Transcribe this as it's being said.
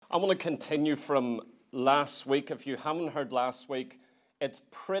I want to continue from last week. If you haven't heard last week, it's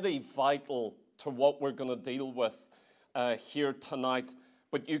pretty vital to what we're going to deal with here tonight.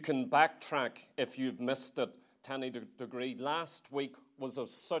 But you can backtrack if you've missed it to any degree. Last week was of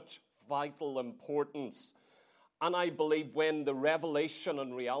such vital importance. And I believe when the revelation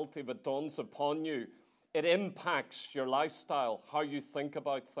and reality of it dawns upon you, it impacts your lifestyle, how you think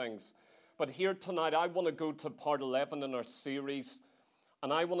about things. But here tonight, I want to go to part 11 in our series.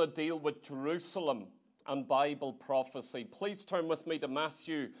 And I want to deal with Jerusalem and Bible prophecy. Please turn with me to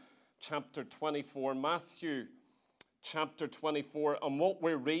Matthew chapter 24. Matthew chapter 24. And what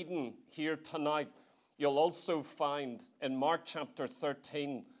we're reading here tonight, you'll also find in Mark chapter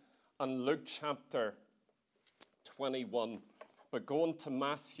 13 and Luke chapter 21. But going to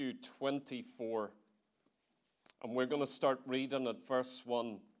Matthew 24. And we're going to start reading at verse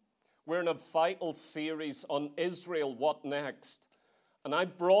 1. We're in a vital series on Israel, what next? And I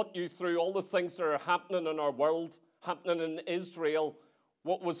brought you through all the things that are happening in our world, happening in Israel,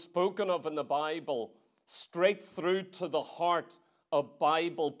 what was spoken of in the Bible, straight through to the heart of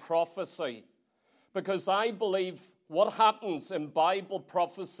Bible prophecy. Because I believe what happens in Bible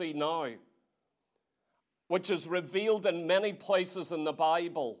prophecy now, which is revealed in many places in the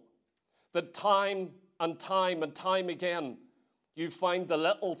Bible, that time and time and time again, you find the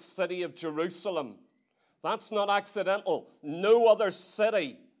little city of Jerusalem. That's not accidental. No other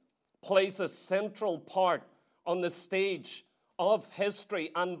city plays a central part on the stage of history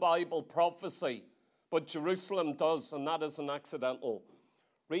and Bible prophecy. But Jerusalem does, and that isn't accidental.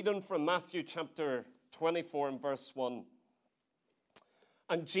 Reading from Matthew chapter 24 and verse 1.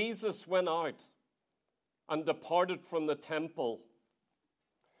 And Jesus went out and departed from the temple.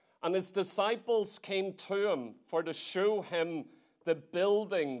 And his disciples came to him for to show him the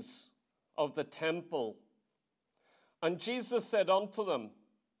buildings of the temple. And Jesus said unto them,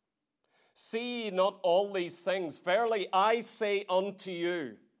 See ye not all these things? Verily I say unto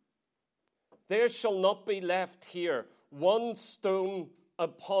you, there shall not be left here one stone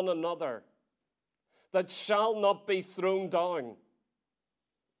upon another that shall not be thrown down.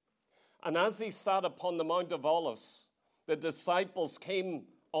 And as he sat upon the Mount of Olives, the disciples came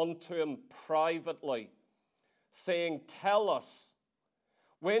unto him privately, saying, Tell us,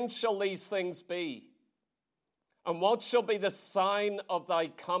 when shall these things be? And what shall be the sign of thy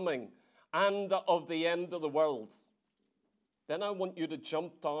coming and of the end of the world? Then I want you to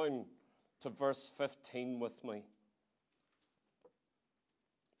jump down to verse 15 with me.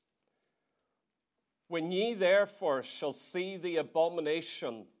 When ye therefore shall see the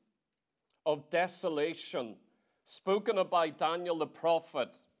abomination of desolation spoken of by Daniel the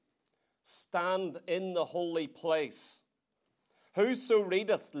prophet, stand in the holy place. Whoso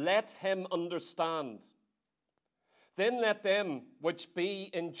readeth, let him understand. Then let them which be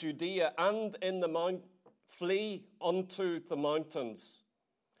in Judea and in the mount flee unto the mountains.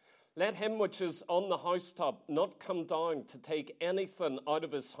 Let him which is on the housetop not come down to take anything out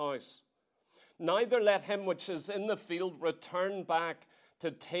of his house. Neither let him which is in the field return back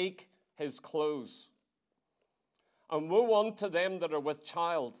to take his clothes. And woe unto them that are with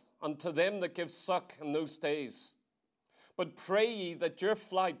child, and to them that give suck in those days. But pray ye that your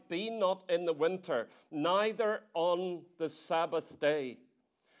flight be not in the winter, neither on the Sabbath day.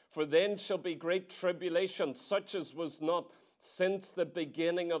 For then shall be great tribulation, such as was not since the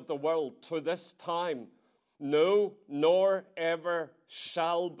beginning of the world to this time, no, nor ever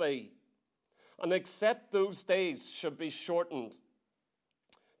shall be. And except those days should be shortened,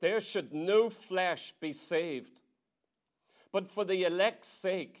 there should no flesh be saved. But for the elect's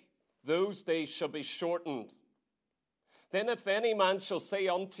sake, those days shall be shortened. Then if any man shall say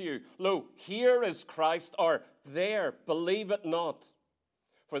unto you, Lo, here is Christ, or there, believe it not.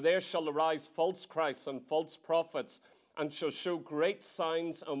 For there shall arise false Christs and false prophets, and shall show great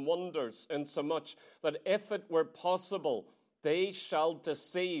signs and wonders, insomuch that if it were possible, they shall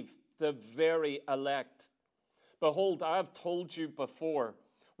deceive the very elect. Behold, I have told you before.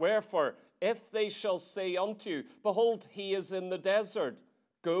 Wherefore, if they shall say unto you, Behold, he is in the desert,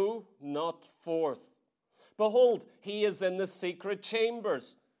 go not forth. Behold, he is in the secret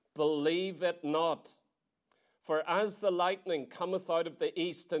chambers. Believe it not. For as the lightning cometh out of the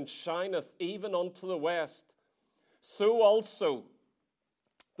east and shineth even unto the west, so also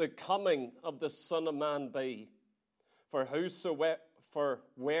the coming of the Son of Man be. For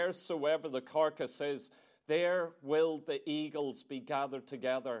wheresoever the carcass is, there will the eagles be gathered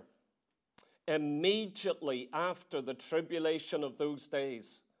together. Immediately after the tribulation of those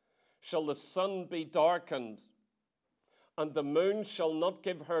days, shall the sun be darkened, and the moon shall not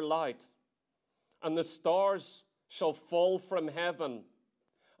give her light, and the stars shall fall from heaven,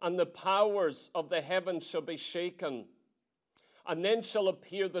 and the powers of the heavens shall be shaken. And then shall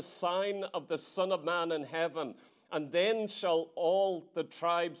appear the sign of the Son of Man in heaven, and then shall all the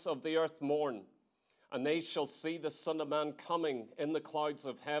tribes of the earth mourn. And they shall see the Son of Man coming in the clouds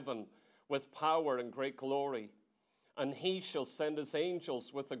of heaven with power and great glory. And he shall send his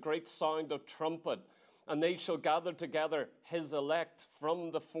angels with a great sound of trumpet, and they shall gather together his elect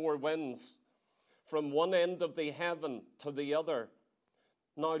from the four winds, from one end of the heaven to the other.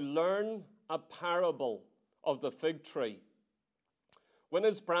 Now learn a parable of the fig tree. When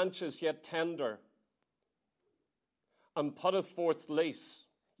his branch is yet tender, and putteth forth leaves,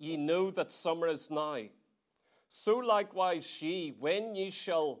 ye know that summer is nigh. So likewise ye, when ye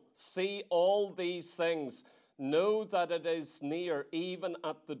shall see all these things, know that it is near, even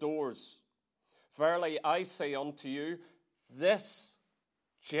at the doors. Verily I say unto you, this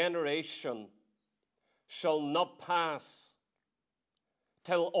generation shall not pass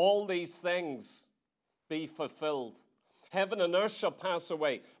till all these things be fulfilled. Heaven and earth shall pass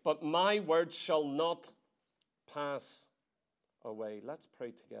away, but my word shall not pass away. Let's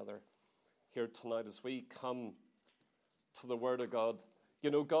pray together here tonight as we come to the Word of God. You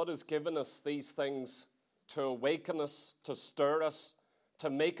know, God has given us these things to awaken us, to stir us, to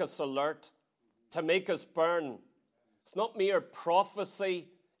make us alert, to make us burn. It's not mere prophecy,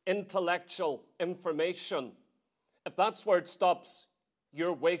 intellectual information. If that's where it stops,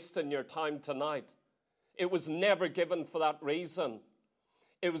 you're wasting your time tonight. It was never given for that reason.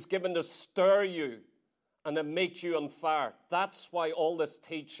 It was given to stir you and to make you on fire. That's why all this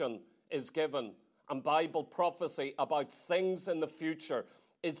teaching is given. And Bible prophecy about things in the future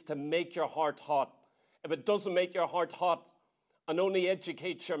is to make your heart hot. If it doesn't make your heart hot and only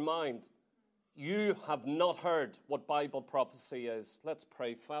educates your mind, you have not heard what Bible prophecy is. Let's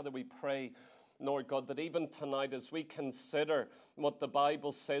pray. Father, we pray, Lord God, that even tonight as we consider what the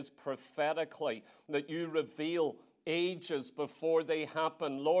Bible says prophetically, that you reveal ages before they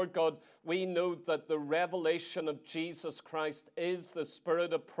happen. Lord God, we know that the revelation of Jesus Christ is the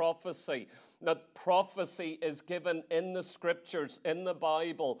spirit of prophecy. That prophecy is given in the scriptures, in the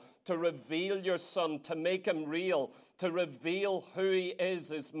Bible, to reveal your Son, to make him real, to reveal who he is,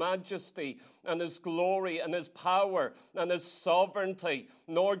 his majesty and his glory and his power and his sovereignty.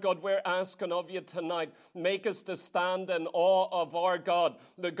 Lord God, we're asking of you tonight, make us to stand in awe of our God,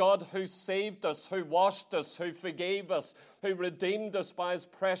 the God who saved us, who washed us, who forgave us, who redeemed us by his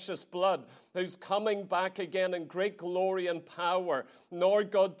precious blood, who's coming back again in great glory and power. Lord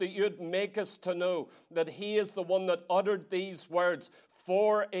God, that you'd make us to know that he is the one that uttered these words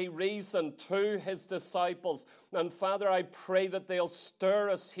for a reason to his disciples. And Father, I pray that they'll stir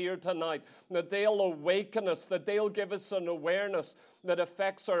us here tonight, that they'll awaken us, that they'll give us an awareness that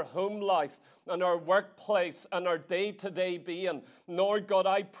affects our home life and our workplace and our day-to-day being. Lord God,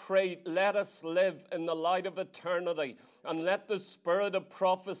 I pray, let us live in the light of eternity, and let the spirit of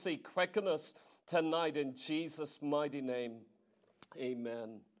prophecy quicken us tonight in Jesus' mighty name.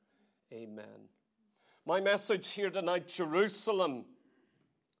 Amen. Amen. My message here tonight, Jerusalem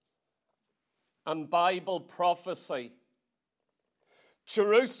and Bible prophecy.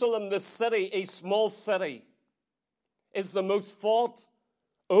 Jerusalem, the city, a small city, is the most fought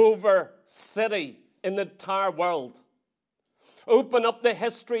over city in the entire world. Open up the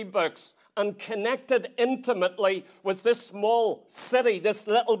history books and connect it intimately with this small city, this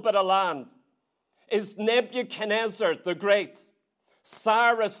little bit of land, is Nebuchadnezzar the Great,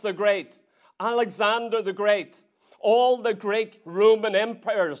 Cyrus the Great, Alexander the Great, all the great Roman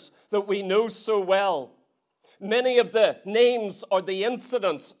empires that we know so well. Many of the names or the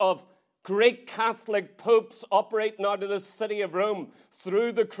incidents of great Catholic popes operating out of the city of Rome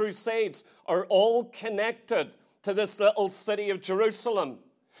through the Crusades are all connected to this little city of Jerusalem.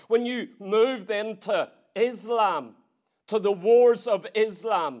 When you move then to Islam, to the wars of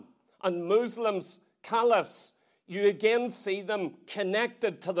Islam and Muslims, caliphs, you again see them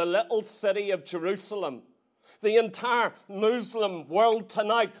connected to the little city of Jerusalem. The entire Muslim world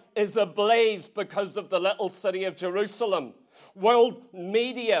tonight is ablaze because of the little city of Jerusalem. World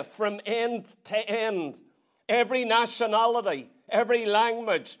media from end to end, every nationality, every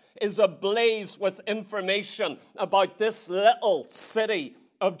language is ablaze with information about this little city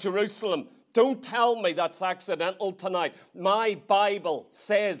of Jerusalem. Don't tell me that's accidental tonight. My Bible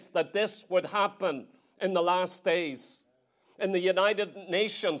says that this would happen in the last days. In the United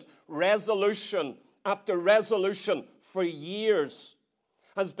Nations, resolution after resolution for years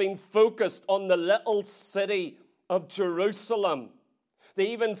has been focused on the little city of Jerusalem. They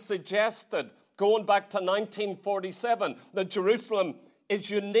even suggested, going back to 1947, that Jerusalem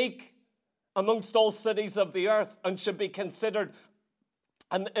is unique amongst all cities of the earth and should be considered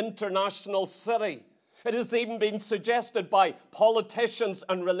an international city. It has even been suggested by politicians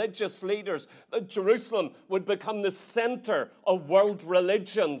and religious leaders that Jerusalem would become the center of world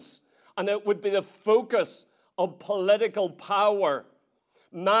religions, and it would be the focus of political power.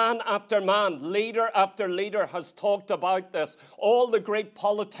 Man after man, leader after leader has talked about this. All the great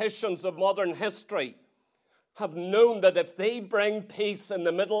politicians of modern history have known that if they bring peace in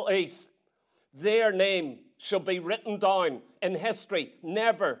the Middle East, their name shall be written down in history,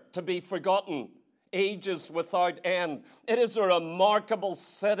 never to be forgotten, ages without end. It is a remarkable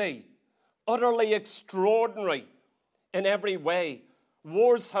city, utterly extraordinary in every way.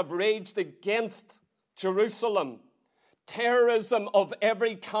 Wars have raged against Jerusalem. Terrorism of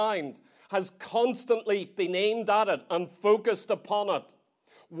every kind has constantly been aimed at it and focused upon it.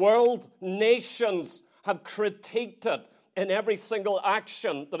 World nations have critiqued it in every single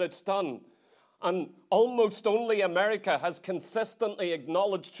action that it's done. And almost only America has consistently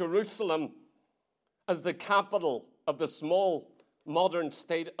acknowledged Jerusalem as the capital of the small modern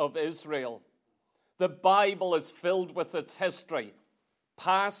state of Israel. The Bible is filled with its history,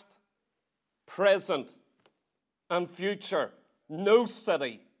 past, present, and future. No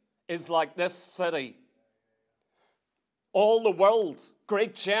city is like this city. All the world,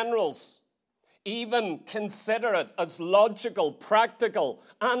 great generals, even consider it as logical, practical,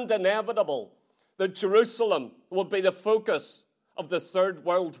 and inevitable that Jerusalem will be the focus of the Third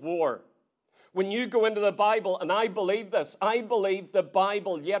World War. When you go into the Bible, and I believe this, I believe the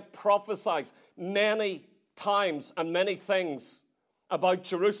Bible yet prophesies many times and many things about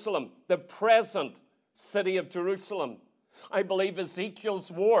Jerusalem, the present city of Jerusalem. I believe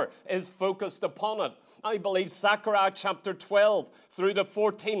Ezekiel's war is focused upon it. I believe Zechariah chapter 12 through to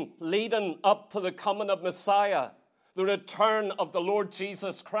 14, leading up to the coming of Messiah, the return of the Lord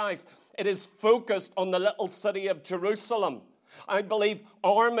Jesus Christ. It is focused on the little city of Jerusalem. I believe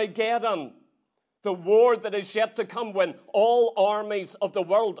Armageddon, the war that is yet to come when all armies of the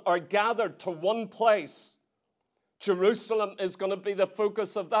world are gathered to one place. Jerusalem is going to be the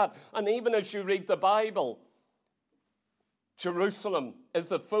focus of that. And even as you read the Bible, Jerusalem is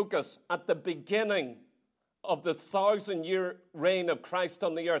the focus at the beginning of the 1,000-year reign of Christ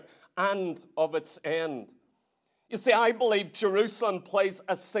on the earth and of its end. You see, I believe Jerusalem plays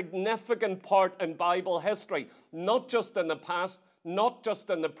a significant part in Bible history, not just in the past, not just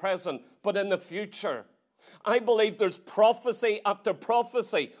in the present, but in the future. I believe there's prophecy after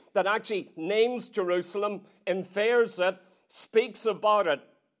prophecy that actually names Jerusalem, infers it, speaks about it,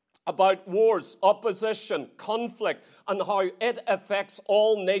 about wars, opposition, conflict, and how it affects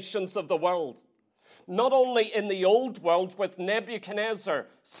all nations of the world. Not only in the old world with Nebuchadnezzar,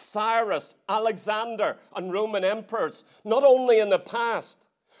 Cyrus, Alexander, and Roman emperors, not only in the past,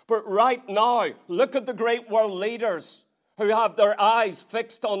 but right now, look at the great world leaders who have their eyes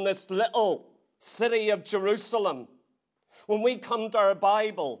fixed on this little city of Jerusalem. When we come to our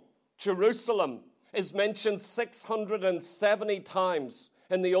Bible, Jerusalem is mentioned 670 times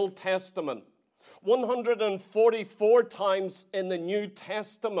in the Old Testament, 144 times in the New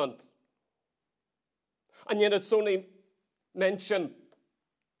Testament. And yet it's only mentioned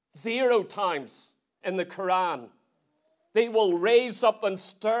 0 times in the Quran. They will raise up and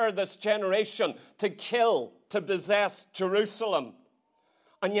stir this generation to kill, to possess Jerusalem.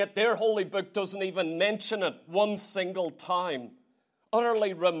 And yet their holy book doesn't even mention it one single time.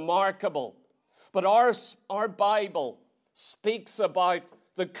 Utterly remarkable. But our Bible speaks about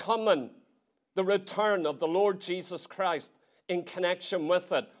the coming, the return of the Lord Jesus Christ in connection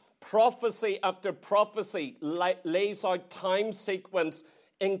with it. Prophecy after prophecy lays out time sequence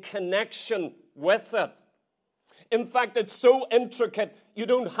in connection with it. In fact, it's so intricate, you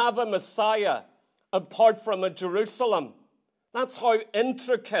don't have a Messiah apart from a Jerusalem. That's how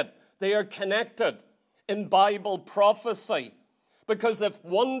intricate they are connected in Bible prophecy. Because if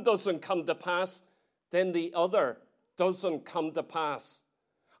one doesn't come to pass, then the other doesn't come to pass.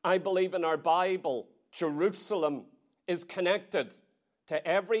 I believe in our Bible, Jerusalem is connected to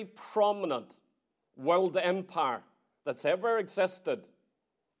every prominent world empire that's ever existed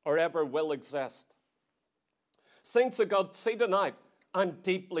or ever will exist. Saints of God, see tonight, I'm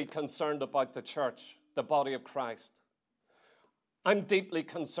deeply concerned about the church, the body of Christ. I'm deeply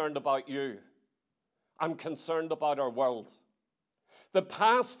concerned about you. I'm concerned about our world. The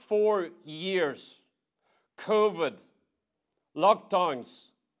past 4 years, COVID, lockdowns,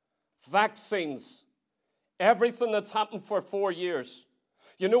 vaccines, everything that's happened for 4 years,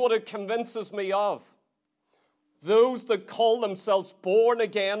 you know what it convinces me of? Those that call themselves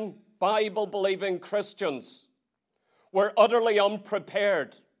born-again, Bible-believing Christians were utterly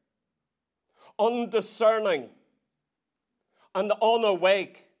unprepared, undiscerning, and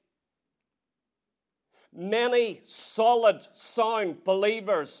unawake. Many solid, sound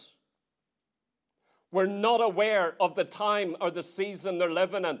believers were not aware of the time or the season they're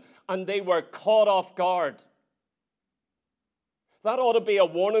living in, and they were caught off guard. That ought to be a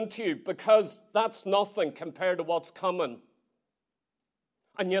warning to you, because that's nothing compared to what's coming.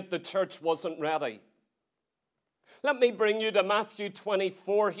 And yet the church wasn't ready. Let me bring you to Matthew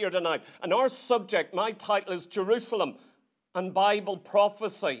 24 here tonight. And our subject, my title is Jerusalem and Bible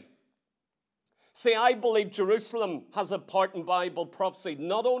Prophecy. See, I believe Jerusalem has a part in Bible prophecy,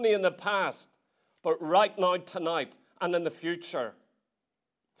 not only in the past, but right now, tonight, and in the future.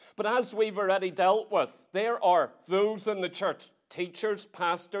 But as we've already dealt with, there are those in the church, teachers,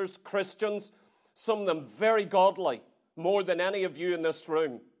 pastors, Christians, some of them very godly, more than any of you in this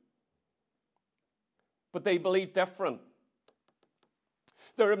room. But they believe different.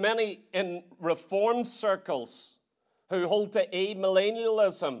 There are many in reform circles who hold to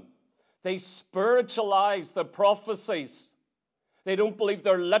amillennialism. They spiritualize the prophecies. They don't believe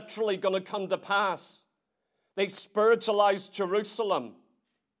they're literally going to come to pass. They spiritualize Jerusalem.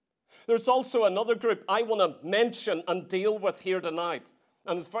 There's also another group I want to mention and deal with here tonight.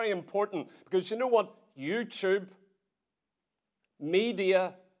 And it's very important because you know what? YouTube,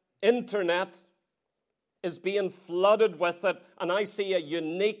 media, internet is being flooded with it. And I see a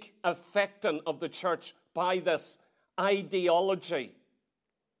unique affecting of the church by this ideology,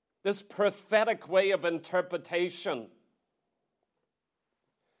 this prophetic way of interpretation.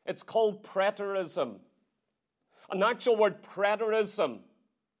 It's called preterism. An actual word, preterism,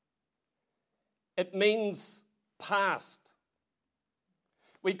 it means past.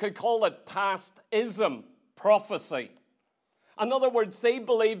 We could call it pastism, prophecy. In other words, they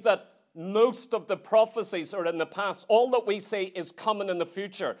believe that most of the prophecies are in the past. All that we say is coming in the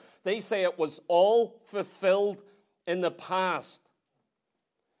future. They say it was all fulfilled in the past.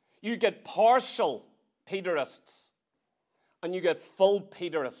 You get partial preterists, and you get full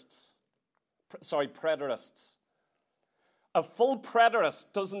preterists. A full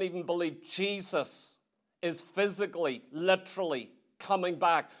preterist doesn't even believe Jesus is physically, literally coming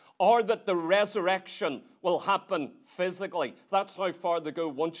back, or that the resurrection will happen physically. That's how far they go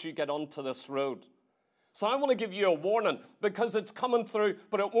once you get onto this road. So I want to give you a warning, because it's coming through,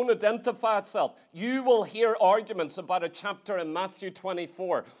 but it won't identify itself. You will hear arguments about a chapter in Matthew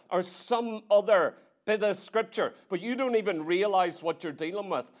 24 or some other bit of scripture, but you don't even realize what you're dealing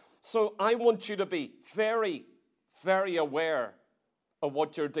with. So I want you to be very, very aware of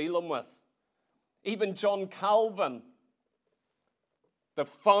what you're dealing with. Even John Calvin, the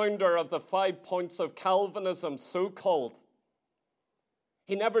founder of the 5 points of Calvinism, so-called,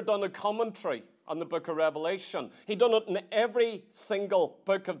 he never done a commentary on the book of Revelation. He done it in every single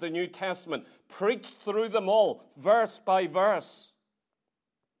book of the New Testament, preached through them all, verse by verse.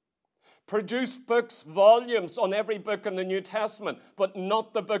 Produced books, volumes on every book in the New Testament, but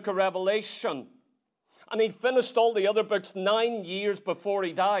not the book of Revelation. And he finished all the other books 9 years before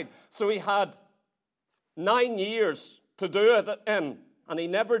he died. So he had 9 years to do it in, and he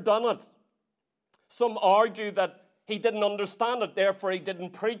never done it. Some argue that he didn't understand it, therefore he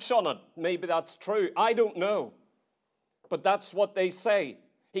didn't preach on it. Maybe that's true. I don't know. But that's what they say.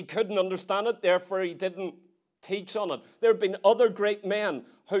 He couldn't understand it, therefore he didn't teach on it. There have been other great men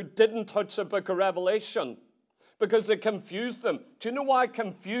who didn't touch the book of Revelation because it confused them. Do you know why it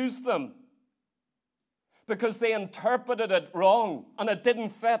confused them? Because they interpreted it wrong and it didn't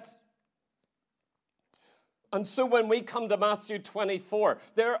fit. And so when we come to Matthew 24,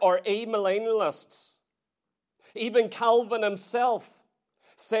 there are amillennialists. Even Calvin himself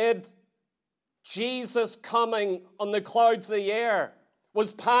said Jesus coming on the clouds of the air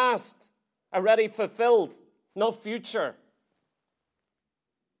was past, already fulfilled, not future.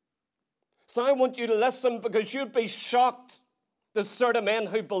 So I want you to listen, because you'd be shocked, the sort of men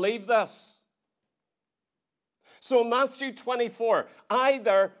who believe this. So in Matthew 24,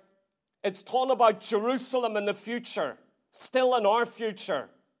 either it's talking about Jerusalem in the future, still in our future.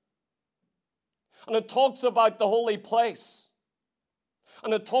 And it talks about the holy place.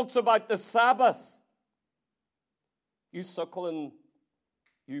 And it talks about the Sabbath. You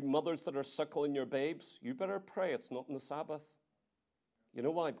mothers that are suckling your babes, you better pray it's not in the Sabbath. You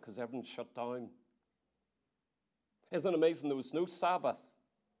know why? Because everyone's shut down. Isn't it amazing? There was no Sabbath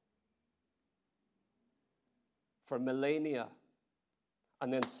for millennia.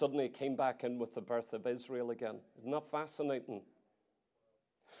 And then suddenly it came back in with the birth of Israel again. Isn't that fascinating?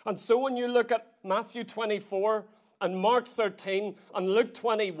 And so when you look at Matthew 24 and Mark 13 and Luke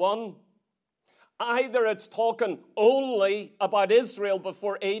 21, either it's talking only about Israel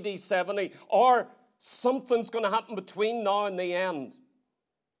before AD 70, or something's going to happen between now and the end,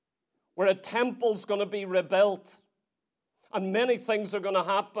 where a temple's going to be rebuilt, and many things are going to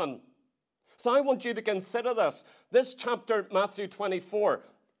happen. So I want you to consider this. This chapter, Matthew 24,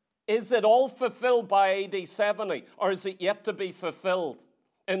 is it all fulfilled by AD 70, or is it yet to be fulfilled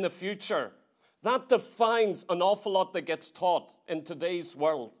in the future? That defines an awful lot that gets taught in today's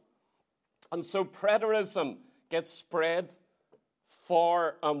world. And so preterism gets spread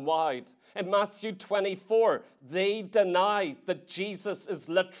far and wide. In Matthew 24, they deny that Jesus is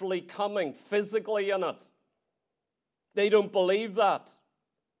literally coming, physically in it. They don't believe that.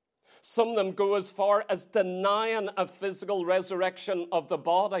 Some of them go as far as denying a physical resurrection of the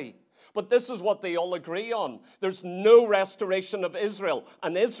body. But this is what they all agree on. There's no restoration of Israel.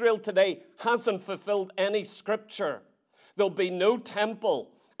 And Israel today hasn't fulfilled any scripture. There'll be no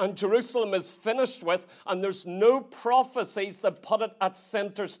temple. And Jerusalem is finished with. And there's no prophecies that put it at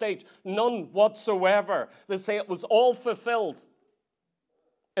center stage. None whatsoever. They say it was all fulfilled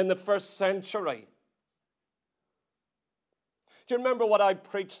in the first century. Do you remember what I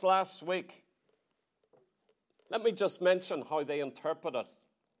preached last week? Let me just mention how they interpret it.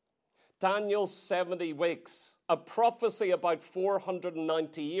 Daniel's 70 weeks, a prophecy about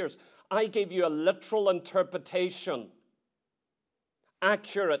 490 years. I gave you a literal interpretation,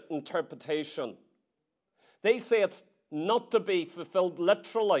 accurate interpretation. They say it's not to be fulfilled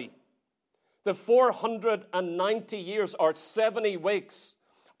literally. The 490 years or 70 weeks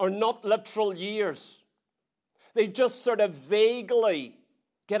are not literal years. They just sort of vaguely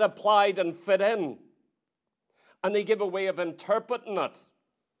get applied and fit in. And they give a way of interpreting it.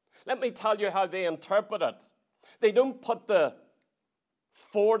 Let me tell you how they interpret it. They don't put the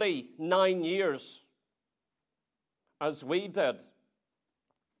 49 years as we did.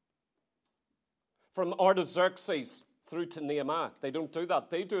 From Artaxerxes through to Nehemiah. They don't do that.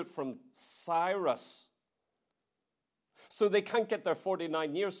 They do it from Cyrus. So they can't get their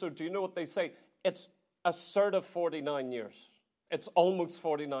 49 years. So do you know what they say? It's a sort of 49 years. It's almost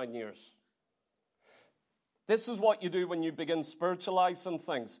 49 years. This is what you do when you begin spiritualizing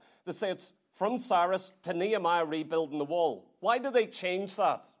things. They say it's from Cyrus to Nehemiah rebuilding the wall. Why do they change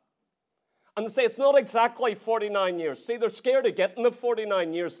that? And they say it's not exactly 49 years. See, they're scared of getting the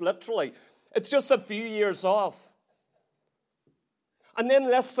 49 years literally. It's just a few years off. And then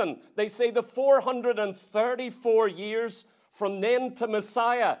listen, they say the 434 years from then to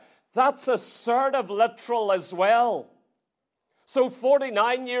Messiah, that's a sort of literal as well. So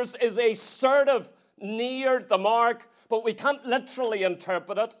 49 years is a sort of near the mark, but we can't literally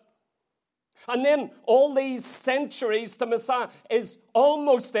interpret it. And then all these centuries to Messiah is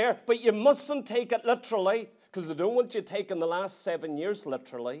almost there, but you mustn't take it literally because they don't want you taking the last 7 years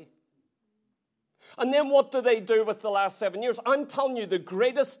literally. And then what do they do with the last 7 years? I'm telling you, the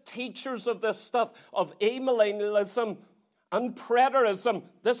greatest teachers of this stuff, of amillennialism and preterism,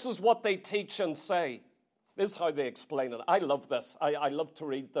 this is what they teach and say. This is how they explain it. I love this. I love to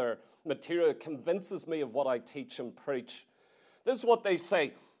read their material. It convinces me of what I teach and preach. This is what they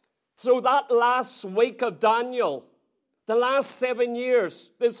say. So that last week of Daniel, the last 7 years,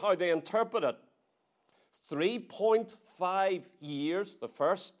 this is how they interpret it. 3.5 years, the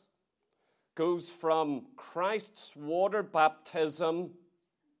first, goes from Christ's water baptism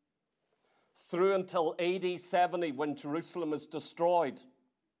through until AD 70 when Jerusalem is destroyed.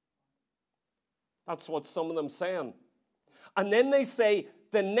 That's what some of them saying. And then they say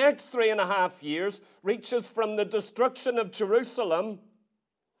the next 3.5 years reaches from the destruction of Jerusalem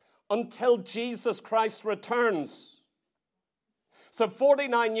until Jesus Christ returns. So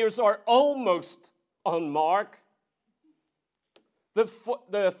 49 years are almost on mark. The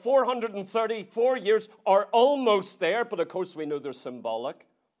 434 years are almost there, but of course we know they're symbolic.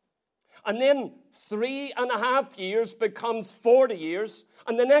 And then 3.5 years becomes 40 years,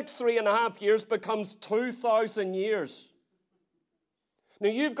 and the next 3.5 years becomes 2,000 years. Now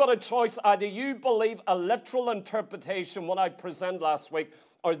you've got a choice. Either you believe a literal interpretation, what I presented last week,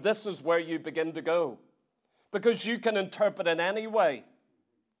 or this is where you begin to go. Because you can interpret it any way.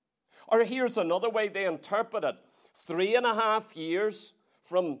 Or here's another way they interpret it. 3.5 years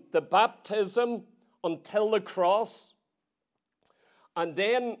from the baptism until the cross, and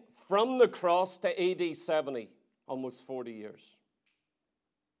then from the cross to AD 70, almost 40 years.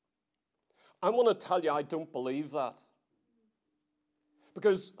 I want to tell you, I don't believe that.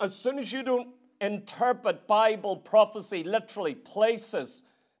 Because as soon as you don't interpret Bible prophecy literally, places,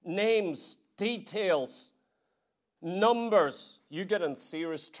 names, details, numbers, you get in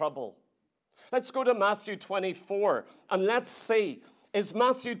serious trouble. Let's go to Matthew 24 and let's see, is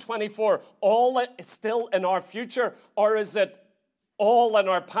Matthew 24 all still in our future, or is it all in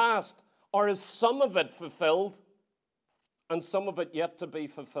our past? Or is some of it fulfilled and some of it yet to be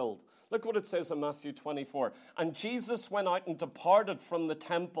fulfilled? Look what it says in Matthew 24. And Jesus went out and departed from the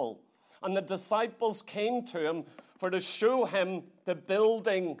temple, and the disciples came to him for to show him the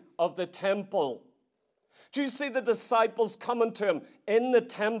building of the temple. Do you see the disciples coming to him in the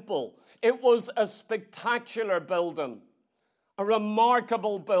temple? It was a spectacular building, a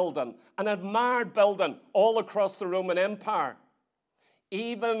remarkable building, an admired building all across the Roman Empire.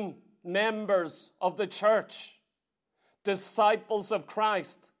 Even members of the church, disciples of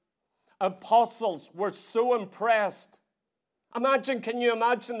Christ, apostles were so impressed. Can you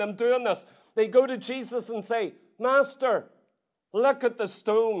imagine them doing this? They go to Jesus and say, Master, look at the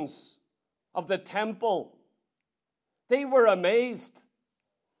stones of the temple. They were amazed.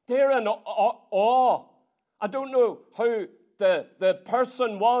 They're in awe. I don't know who the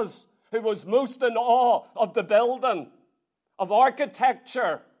person was who was most in awe of the building, of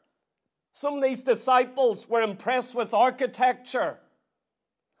architecture. Some of these disciples were impressed with architecture.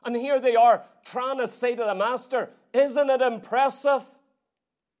 And here they are trying to say to the Master, isn't it impressive?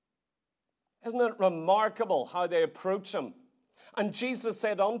 Isn't it remarkable how they approach him? And Jesus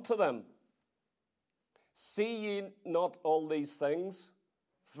said unto them, see ye not all these things?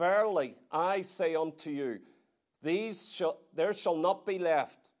 Verily, I say unto you, there shall not be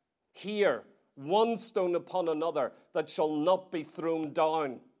left here one stone upon another that shall not be thrown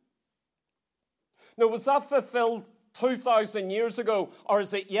down. Now, was that fulfilled 2,000 years ago, or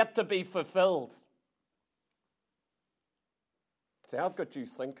is it yet to be fulfilled? See, I've got you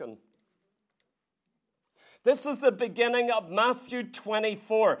thinking. This is the beginning of Matthew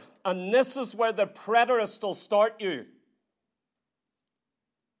 24, and this is where the preterist will start you.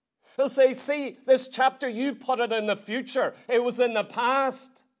 He'll say, see, this chapter, you put it in the future. It was in the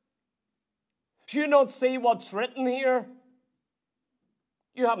past. Do you not see what's written here?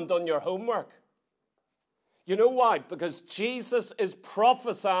 You haven't done your homework. You know why? Because Jesus is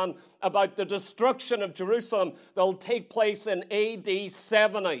prophesying about the destruction of Jerusalem that will take place in AD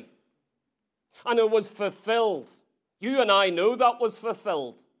 70. And it was fulfilled. You and I know that was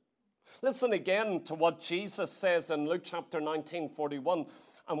fulfilled. Listen again to what Jesus says in Luke chapter 19:41.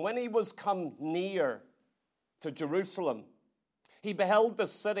 And when he was come near to Jerusalem, he beheld the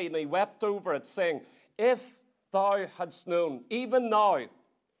city and he wept over it, saying, if thou hadst known, even now,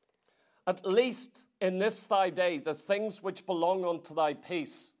 at least in this thy day, the things which belong unto thy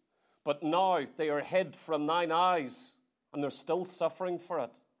peace, but now they are hid from thine eyes, and they're still suffering for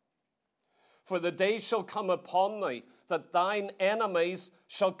it. For the day shall come upon thee that thine enemies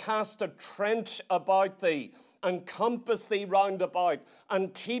shall cast a trench about thee, and compass thee round about,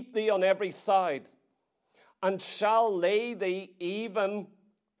 and keep thee on every side, and shall lay thee even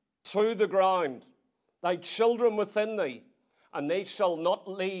to the ground, thy children within thee, and they shall not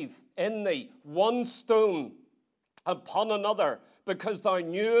leave in thee one stone upon another, because thou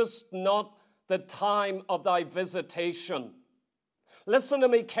knewest not the time of thy visitation. Listen to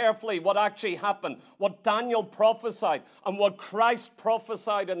me carefully what actually happened, what Daniel prophesied, and what Christ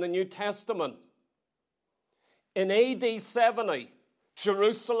prophesied in the New Testament. In AD 70,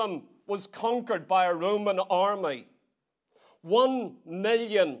 Jerusalem was conquered by a Roman army. 1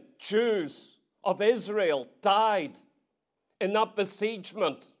 million Jews of Israel died in that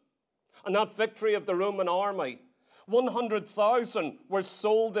besiegement and that victory of the Roman army. 100,000 were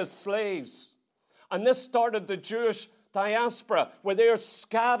sold as slaves. And this started the Jewish diaspora, where they are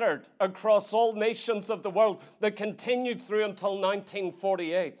scattered across all nations of the world, that continued through until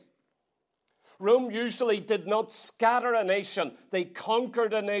 1948. Rome usually did not scatter a nation, they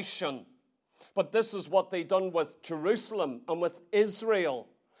conquered a nation. But this is what they done with Jerusalem and with Israel.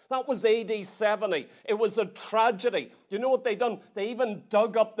 That was AD 70. It was a tragedy. You know what they done? They even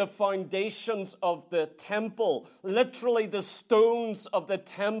dug up the foundations of the temple, literally the stones of the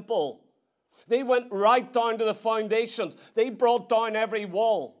temple. They went right down to the foundations. They brought down every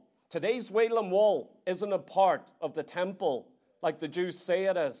wall. Today's Wailing Wall isn't a part of the temple like the Jews say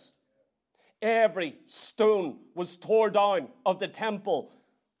it is. Every stone was torn down of the temple,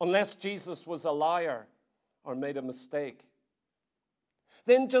 unless Jesus was a liar or made a mistake.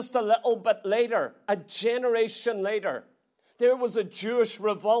 Then just a little bit later, a generation later, there was a Jewish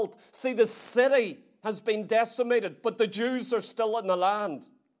revolt. See, the city has been decimated, but the Jews are still in the land.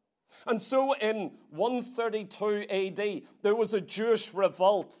 And so in 132 AD, there was a Jewish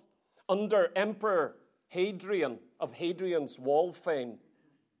revolt under Emperor Hadrian of Hadrian's wall fame.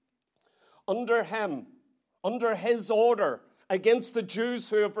 Under him, under his order against the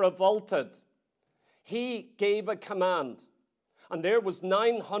Jews who have revolted, he gave a command. And there was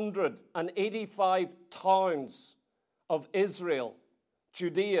 985 towns of Israel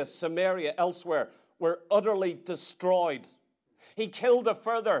Judea, Samaria, elsewhere, were utterly destroyed. He killed a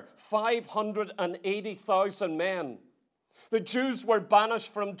further 580,000 men. The Jews were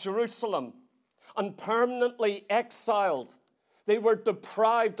banished from Jerusalem and permanently exiled. They were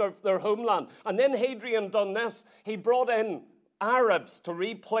deprived of their homeland. And then Hadrian done this. He brought in Arabs to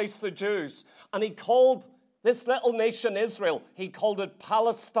replace the Jews. And he called this little nation Israel, he called it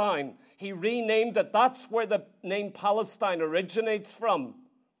Palestine. He renamed it. That's where the name Palestine originates from,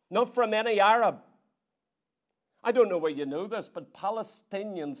 not from any Arab. I don't know where you know this, but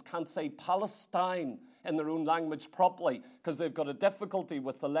Palestinians can't say Palestine in their own language properly because they've got a difficulty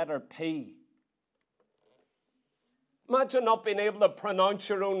with the letter P. Imagine not being able to pronounce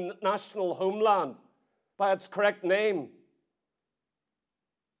your own national homeland by its correct name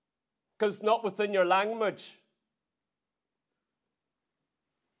because it's not within your language.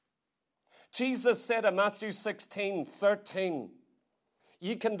 Jesus said in Matthew 16:13,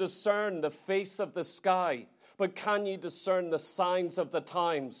 "Ye can discern the face of the sky, but can ye discern the signs of the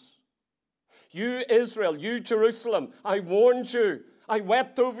times? You Israel, you Jerusalem, I warned you. I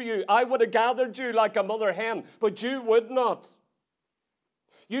wept over you. I would have gathered you like a mother hen, but you would not."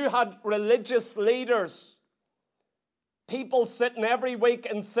 You had religious leaders, people sitting every week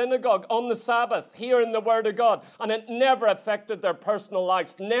in synagogue on the Sabbath, hearing the word of God, and it never affected their personal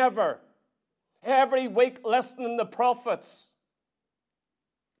lives. Never. Every week listening to prophets.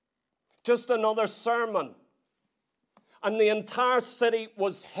 Just another sermon. And the entire city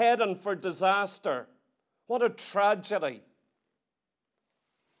was heading for disaster. What a tragedy.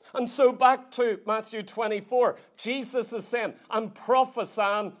 And so back to Matthew 24, Jesus is saying, I'm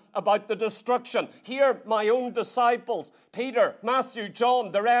prophesying about the destruction. Here, my own disciples, Peter, Matthew,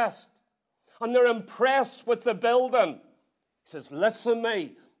 John, the rest. And they're impressed with the building. He says, listen to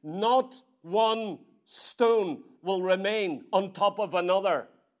me, not one stone will remain on top of another.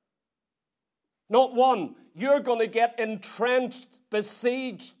 Not one. You're going to get entrenched,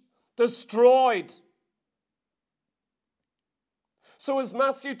 besieged, destroyed. So is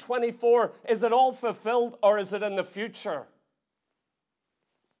Matthew 24, is it all fulfilled or is it in the future?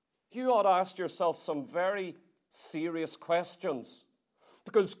 You ought to ask yourself some very serious questions.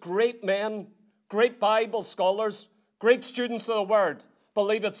 Because great men, great Bible scholars, great students of the Word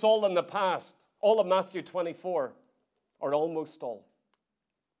believe it's all in the past. All of Matthew 24, or almost all.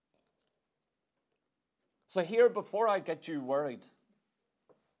 So here, before I get you worried,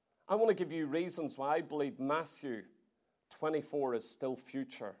 I want to give you reasons why I believe Matthew 24 is still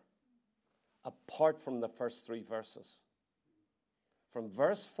future, apart from the first three verses. From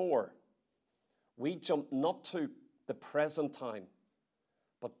verse 4, we jump not to the present time,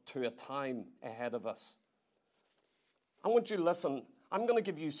 but to a time ahead of us. I want you to listen. I'm going to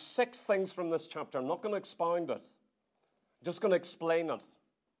give you 6 things from this chapter. I'm not going to expound it. I'm just going to explain it.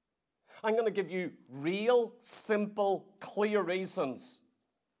 I'm going to give you real, simple, clear reasons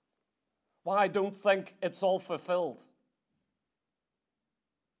why I don't think it's all fulfilled,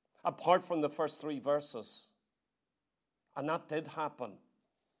 apart from the first 3 verses. And that did happen.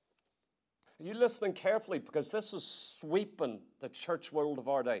 Are you listening carefully? Because this is sweeping the church world of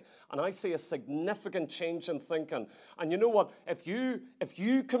our day. And I see a significant change in thinking. And you know what? If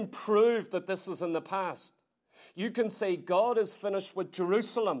you can prove that this is in the past, you can say God is finished with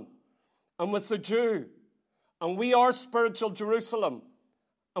Jerusalem and with the Jew. And we are spiritual Jerusalem.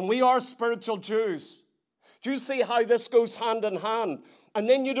 And we are spiritual Jews. Do you see how this goes hand in hand? And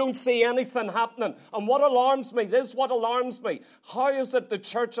then you don't see anything happening. And what alarms me, this is what alarms me. How is it the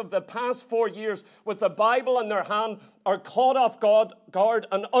church of the past 4 years with the Bible in their hand are caught off guard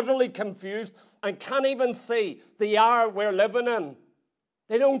and utterly confused and can't even see the hour we're living in?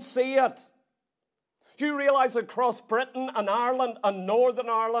 They don't see it. Do you realize across Britain and Ireland and Northern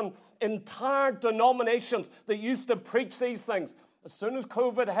Ireland, entire denominations that used to preach these things, as soon as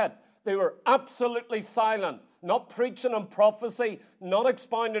COVID hit, they were absolutely silent, not preaching on prophecy, not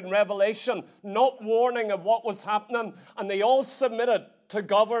expounding revelation, not warning of what was happening, and they all submitted to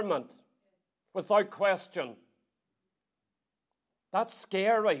government without question. That's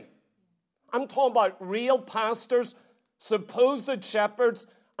scary. I'm talking about real pastors, supposed shepherds,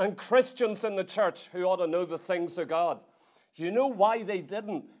 and Christians in the church who ought to know the things of God. You know why they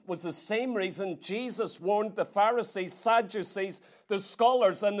didn't? Was the same reason Jesus warned the Pharisees, Sadducees, the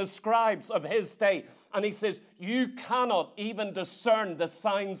scholars and the scribes of his day. And he says, you cannot even discern the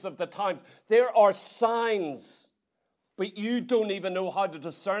signs of the times. There are signs, but you don't even know how to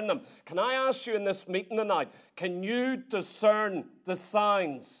discern them. Can I ask you in this meeting tonight, can you discern the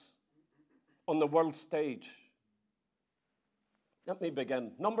signs on the world stage? Let me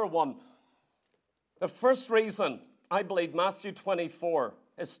begin. Number 1, the first reason I believe Matthew 24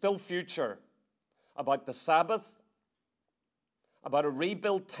 is still future, about the Sabbath, about a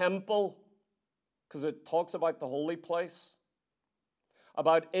rebuilt temple, because it talks about the holy place,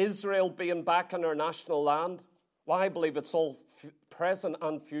 about Israel being back in their national land. Well, I believe it's all present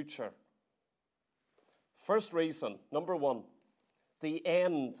and future. First reason, number one, the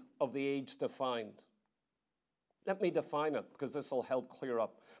end of the age defined. Let me define it, because this will help clear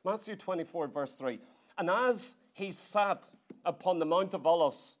up. Matthew 24, verse 3. And as he sat upon the Mount of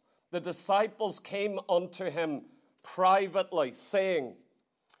Olives, the disciples came unto him privately, saying,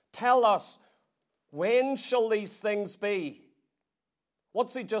 Tell us, when shall these things be?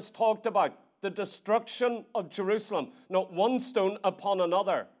 What's he just talked about? The destruction of Jerusalem, not one stone upon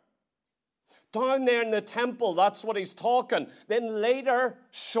another. Down there in the temple, that's what he's talking. Then later,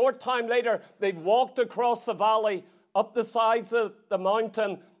 short time later, they've walked across the valley, up the sides of the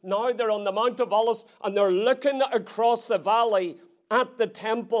mountain. Now they're on the Mount of Olives, and they're looking across the valley at the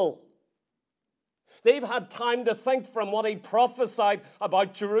temple. They've had time to think from what he prophesied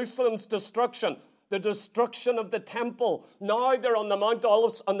about Jerusalem's destruction, the destruction of the temple. Now they're on the Mount of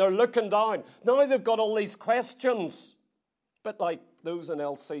Olives, and they're looking down. Now they've got all these questions. But like those in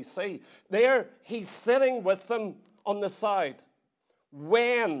LCC, there he's sitting with them on the side.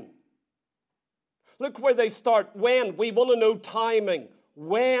 When? Look where they start. When? We want to know timing.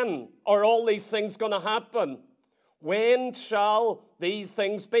 When are all these things going to happen? When shall these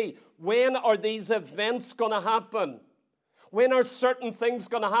things be? When are these events going to happen? When are certain things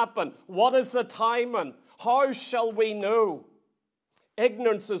going to happen? What is the timing? How shall we know?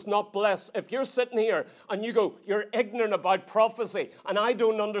 Ignorance is not bliss. If you're sitting here and you go, you're ignorant about prophecy and I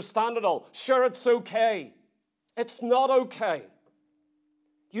don't understand it all, sure, it's okay. It's not okay.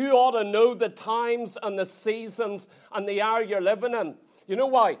 You ought to know the times and the seasons and the hour you're living in. You know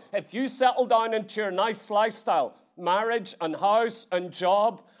why? If you settle down into your nice lifestyle, marriage and house and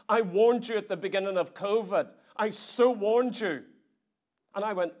job, I warned you at the beginning of COVID. I so warned you. And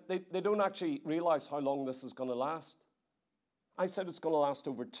I went, they don't actually realize how long this is going to last. I said it's going to last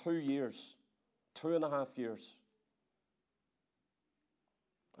over 2 years, 2.5 years.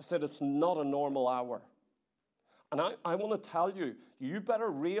 I said it's not a normal hour. And I want to tell you, you better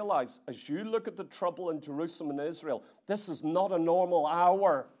realize as you look at the trouble in Jerusalem and Israel, this is not a normal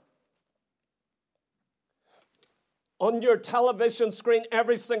hour. On your television screen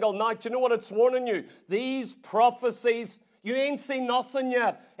every single night, you know what it's warning you? These prophecies, you ain't seen nothing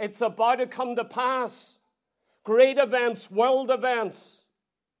yet. It's about to come to pass. Great events, world events.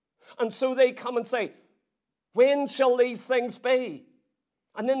 And so they come and say, when shall these things be?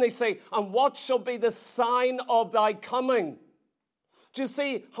 And then they say, and what shall be the sign of thy coming? Do you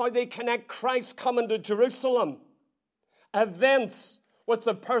see how they connect Christ coming to Jerusalem? Events with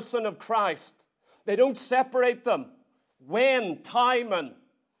the person of Christ. They don't separate them. When, time, and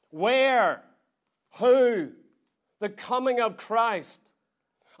where, who, the coming of Christ.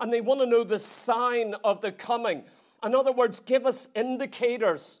 And they want to know the sign of the coming. In other words, give us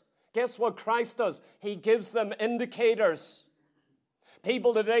indicators. Guess what Christ does? He gives them indicators.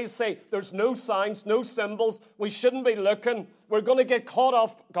 People today say there's no signs, no symbols. We shouldn't be looking. We're going to get caught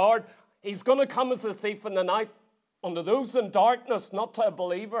off guard. He's going to come as a thief in the night. Unto those in darkness, not to a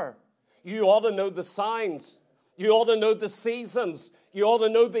believer. You ought to know the signs. You ought to know the seasons. You ought to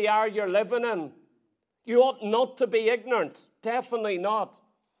know the hour you're living in. You ought not to be ignorant. Definitely not.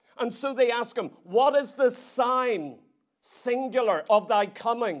 And so they ask him, what is the sign, singular, of thy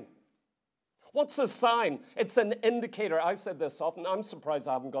coming? What's a sign? It's an indicator. I've said this often. I'm surprised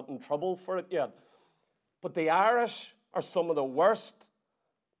I haven't gotten in trouble for it yet. But the Irish are some of the worst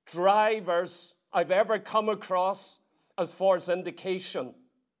drivers I've ever come across as far as indication.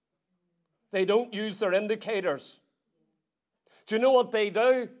 They don't use their indicators. Do you know what they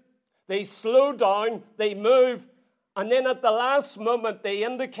do? They slow down, they move, and then at the last moment they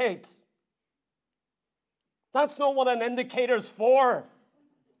indicate. That's not what an indicator's for.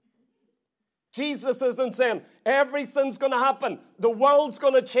 Jesus isn't saying everything's going to happen, the world's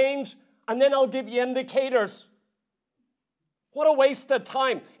going to change, and then I'll give you indicators. What a waste of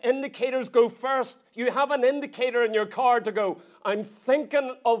time. Indicators go first. You have an indicator in your car to go, I'm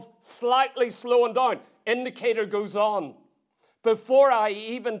thinking of slightly slowing down. Indicator goes on. Before I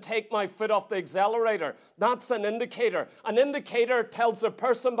even take my foot off the accelerator, that's an indicator. An indicator tells the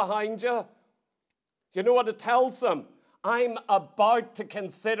person behind you, you know what it tells them? I'm about to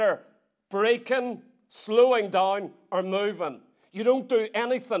consider braking, slowing down, or moving. You don't do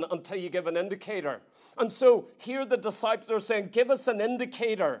anything until you give an indicator. And so here the disciples are saying, give us an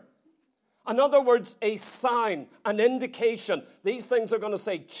indicator. In other words, a sign, an indication. These things are going to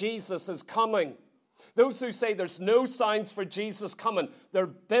say Jesus is coming. Those who say there's no signs for Jesus coming, they're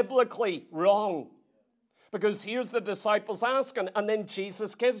biblically wrong. Because here's the disciples asking, and then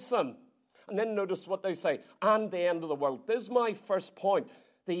Jesus gives them. And then notice what they say, and the end of the world. This is my first point.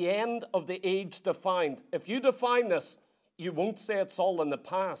 The end of the age defined. If you define this, you won't say it's all in the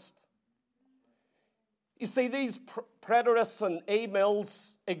past. You see, these preterists and A.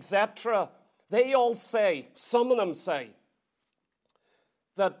 Mills, etc., they all say, some of them say,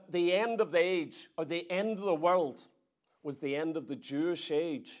 that the end of the age, or the end of the world, was the end of the Jewish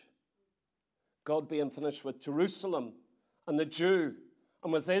age. God being finished with Jerusalem and the Jew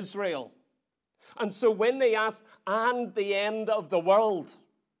and with Israel. And so when they ask, and the end of the world,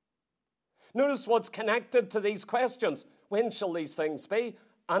 notice what's connected to these questions. When shall these things be?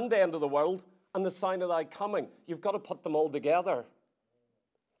 And the end of the world, and the sign of thy coming. You've got to put them all together.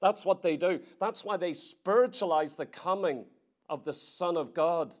 That's what they do. That's why they spiritualize the coming of the Son of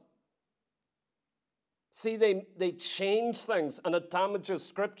God. See, they change things, and it damages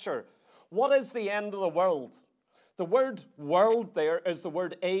Scripture. What is the end of the world? The word world there is the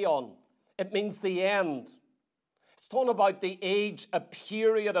word aeon. It means the end. It's talking about the age, a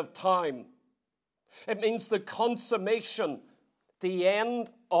period of time. It means the consummation, the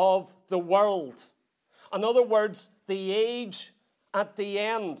end of the world. In other words, the age at the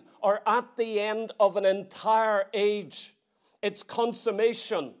end, or at the end of an entire age. Its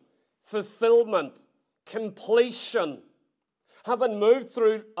consummation, fulfillment, completion. Having moved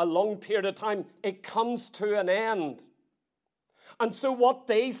through a long period of time, it comes to an end. And so what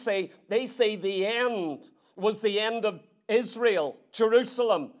they say the end was the end of Israel,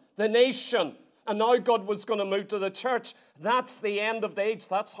 Jerusalem, the nation, and now God was going to move to the church. That's the end of the age.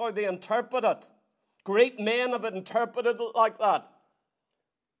 That's how they interpret it. Great men have interpreted it like that.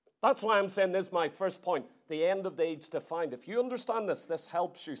 That's why I'm saying this is my first point. The end of the age defined. If you understand this, this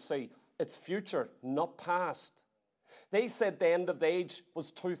helps you see it's future, not past. They said the end of the age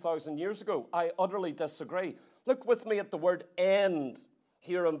was 2,000 years ago. I utterly disagree. Look with me at the word end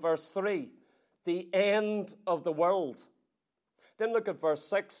here in verse 3. The end of the world. Then look at verse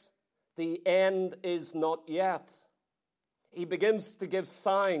 6. The end is not yet. He begins to give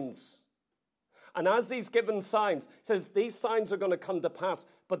signs. And as he's given signs, he says these signs are going to come to pass,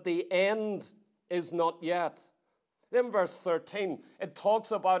 but the end is not yet. Then verse 13, it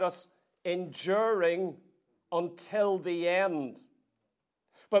talks about us enduring until the end.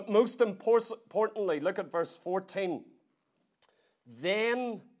 But most importantly, look at verse 14.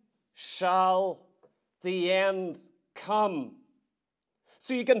 Then shall the end come.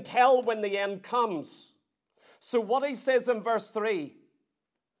 So you can tell when the end comes. So what he says in verse 3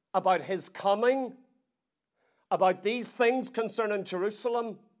 about his coming, about these things concerning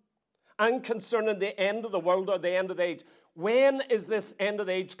Jerusalem, and concerning the end of the world or the end of the age. When is this end of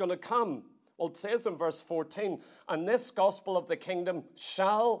the age going to come? Well, it says in verse 14, and this gospel of the kingdom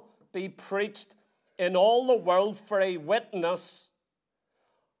shall be preached in all the world for a witness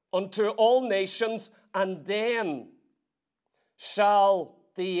unto all nations, and then shall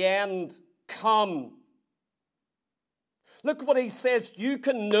the end come. Look what he says. You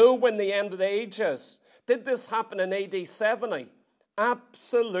can know when the end of the age is. Did this happen in AD 70?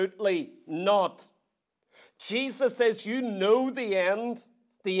 Absolutely not. Jesus says you know the end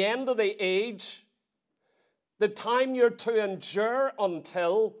of the age, the time you're to endure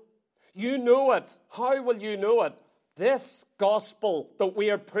until. You know it. How will you know it? This gospel that we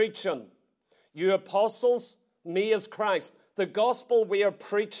are preaching, you apostles, me as Christ, the gospel we are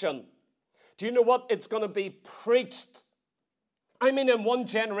preaching. Do you know what? It's going to be preached. I mean, in one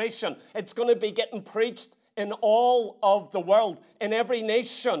generation, it's going to be getting preached in all of the world, in every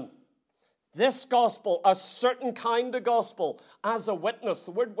nation. This gospel, a certain kind of gospel, as a witness.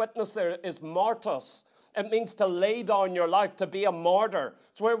 The word witness there is martos. It means to lay down your life, to be a martyr.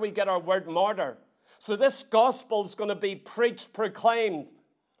 It's where we get our word martyr. So this gospel is going to be preached, proclaimed,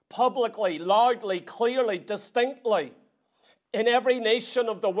 publicly, loudly, clearly, distinctly, in every nation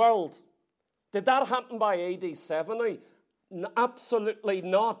of the world. Did that happen by AD 70? Absolutely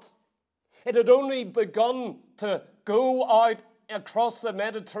not. It had only begun to go out across the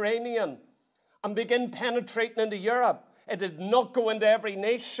Mediterranean and begin penetrating into Europe. It did not go into every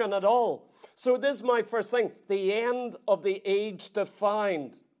nation at all. So this is my first thing, the end of the age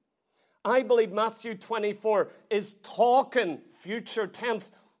defined. I believe Matthew 24 is talking future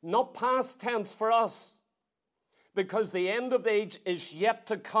tense, not past tense for us. Because the end of the age is yet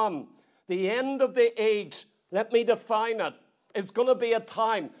to come. The end of the age, let me define it, is going to be a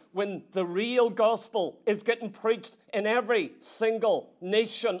time when the real gospel is getting preached in every single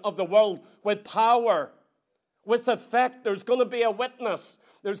nation of the world with power, with effect. There's going to be a witness.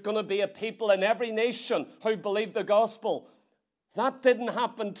 There's going to be a people in every nation who believe the gospel. That didn't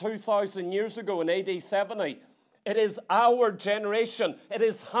happen 2,000 years ago in AD 70. It is our generation. It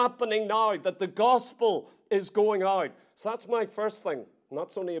is happening now that the gospel is going out. So that's my first thing. And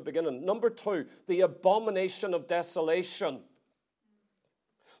that's only a beginning. Number 2, the abomination of desolation.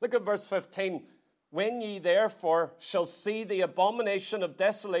 Look at verse 15. When ye therefore shall see the abomination of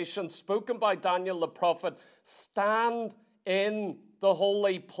desolation spoken by Daniel the prophet stand in the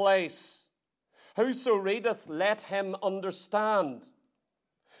holy place, whoso readeth, let him understand.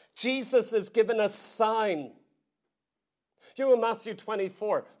 Jesus is given a sign. You know, in Matthew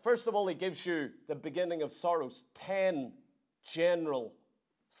 24, first of all, he gives you the beginning of sorrows, 10 general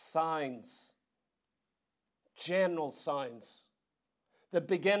signs. General signs. The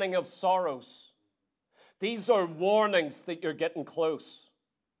beginning of sorrows. These are warnings that you're getting close.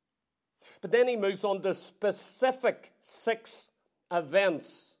 But then he moves on to specific 6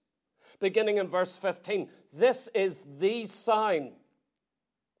 events. Beginning in verse 15. This is the sign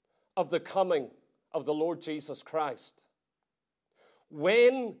of the coming of the Lord Jesus Christ.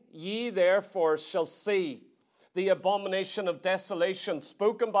 When ye therefore shall see the abomination of desolation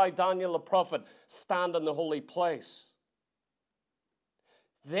spoken by Daniel the prophet stand in the holy place.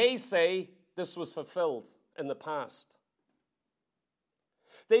 They say this was fulfilled in the past.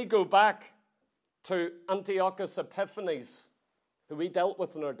 They go back to Antiochus Epiphanes, who we dealt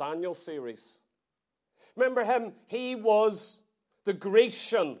with in our Daniel series. Remember him? He was the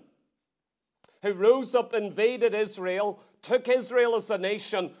Grecian who rose up, invaded Israel, took Israel as a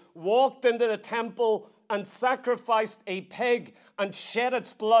nation, walked into the temple and sacrificed a pig and shed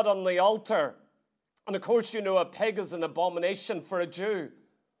its blood on the altar. And of course, you know, a pig is an abomination for a Jew.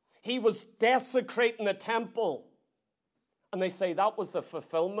 He was desecrating the temple. And they say that was the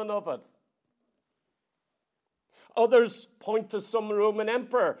fulfillment of it. Others point to some Roman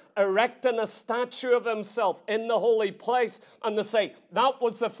emperor erecting a statue of himself in the holy place, and they say that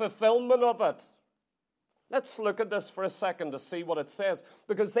was the fulfillment of it. Let's look at this for a second to see what it says,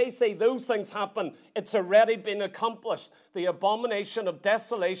 because they say those things happen. It's already been accomplished. The abomination of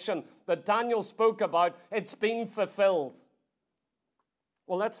desolation that Daniel spoke about, it's been fulfilled.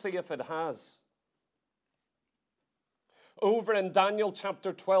 Well, let's see if it has. Over in Daniel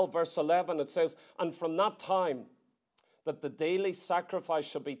chapter 12, verse 11, it says, and from that time that the daily sacrifice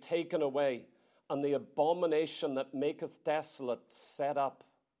shall be taken away, and the abomination that maketh desolate set up.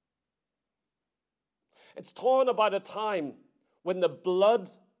 It's talking about a time when the blood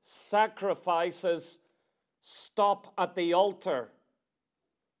sacrifices stop at the altar.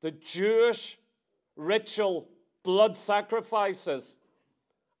 The Jewish ritual blood sacrifices,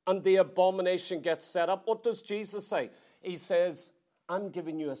 and the abomination gets set up. What does Jesus say? He says, I'm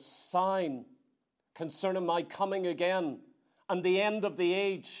giving you a sign concerning my coming again and the end of the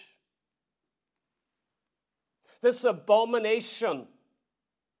age. This abomination,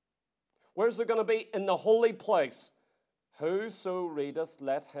 where's it going to be? In the holy place. Whoso readeth,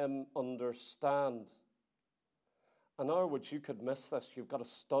 let him understand. In other words, you could miss this. You've got to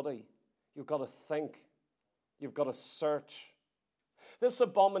study. You've got to think. You've got to search. This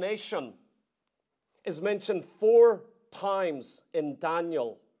abomination is mentioned 4 times in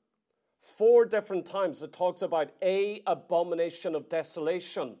Daniel. 4 different times it talks about a abomination of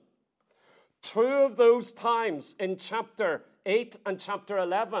desolation. 2 of those times in chapter 8 and chapter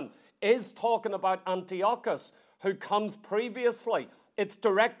 11 is talking about Antiochus, who comes previously. It's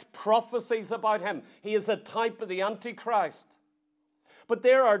direct prophecies about him. He is a type of the Antichrist. But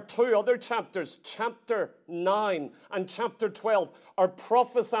there are 2 other chapters, chapter 9 and chapter 12, are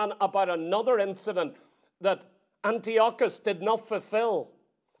prophesying about another incident that Antiochus did not fulfill,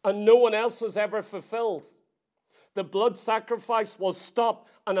 and no one else has ever fulfilled. The blood sacrifice will stop,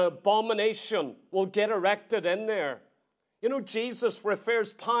 and an abomination will get erected in there. You know, Jesus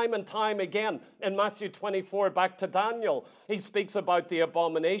refers time and time again in Matthew 24 back to Daniel. He speaks about the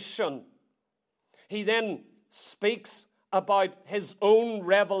abomination. He then speaks about his own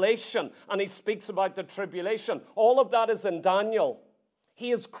revelation, and he speaks about the tribulation. All of that is in Daniel.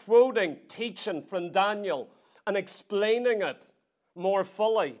 He is quoting, teaching from Daniel and explaining it more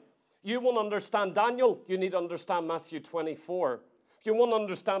fully. You want to understand Daniel, you need to understand Matthew 24. If you want to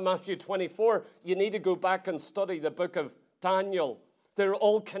understand Matthew 24, you need to go back and study the book of Daniel. They're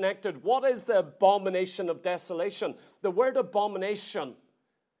all connected. What is the abomination of desolation? The word abomination,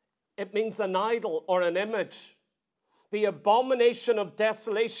 it means an idol or an image. The abomination of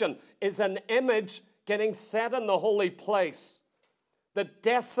desolation is an image getting set in the holy place that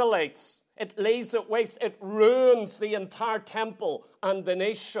desolates. It lays it waste. It ruins the entire temple and the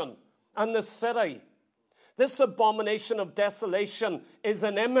nation and the city. This abomination of desolation is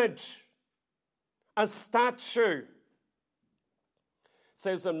an image, a statue. It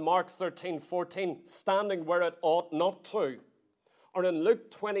says in Mark 13:14, standing where it ought not to. Or in Luke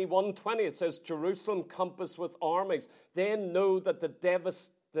 21:20, it says, Jerusalem compassed with armies. They know that the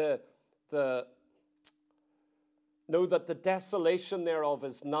desolation thereof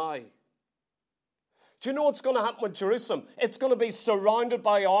is nigh. Do you know what's going to happen with Jerusalem? It's going to be surrounded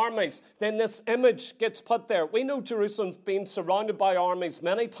by armies. Then this image gets put there. We know Jerusalem's been surrounded by armies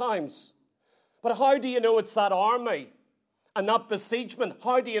many times. But how do you know it's that army and that besiegement?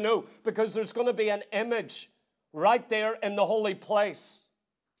 How do you know? Because there's going to be an image right there in the holy place.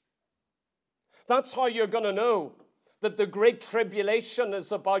 That's how you're going to know that the great tribulation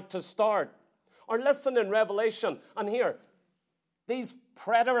is about to start. Or listen in Revelation, and here, these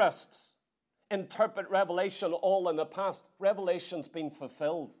preterists interpret Revelation all in the past. Revelation's been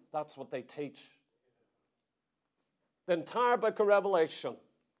fulfilled. That's what they teach. The entire book of Revelation,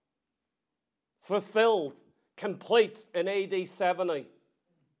 fulfilled, complete in AD 70.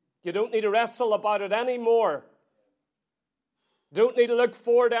 You don't need to wrestle about it anymore. Don't need to look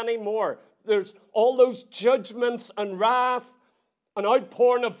forward anymore. There's all those judgments and wrath and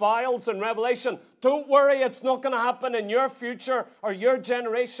outpouring of vials in Revelation. Don't worry, it's not going to happen in your future or your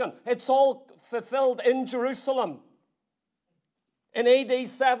generation. It's all fulfilled in Jerusalem in AD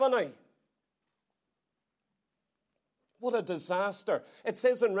 70. What a disaster. It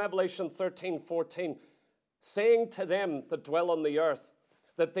says in Revelation 13:14, saying to them that dwell on the earth,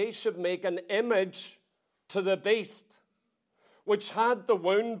 that they should make an image to the beast, which had the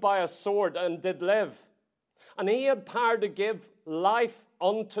wound by a sword and did live. And he had power to give life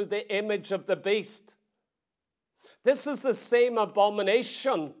unto the image of the beast. This is the same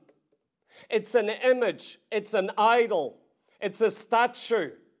abomination. It's an image. It's an idol. It's a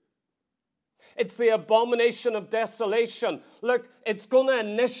statue. It's the abomination of desolation. Look, it's going to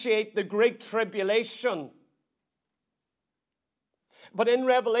initiate the great tribulation. But in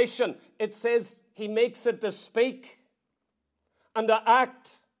Revelation, it says he makes it to speak and to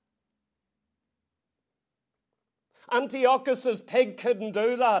act. Antiochus's pig couldn't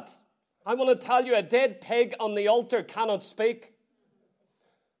do that. I want to tell you, a dead pig on the altar cannot speak.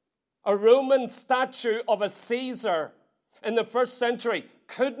 A Roman statue of a Caesar in the 1st century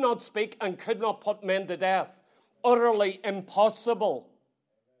could not speak and could not put men to death. Utterly impossible.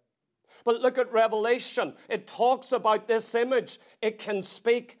 But look at Revelation. It talks about this image. It can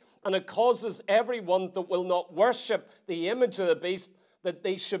speak, and it causes everyone that will not worship the image of the beast that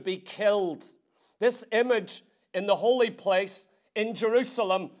they should be killed. This image in the holy place in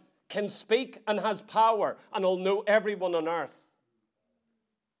Jerusalem can speak and has power, and will know everyone on earth.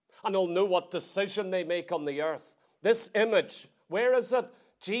 And will know what decision they make on the earth. This image, where is it?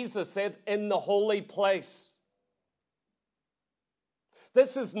 Jesus said, in the holy place.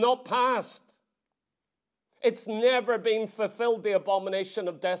 This is not past. It's never been fulfilled, the abomination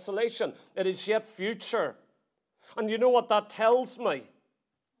of desolation. It is yet future. And you know what that tells me?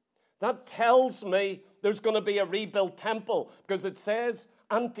 That tells me there's going to be a rebuilt temple, because it says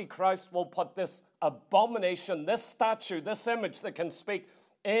Antichrist will put this abomination, this statue, this image that can speak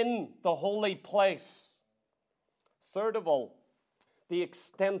in the holy place. Third of all, the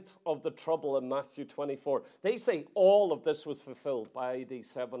extent of the trouble in Matthew 24. They say all of this was fulfilled by AD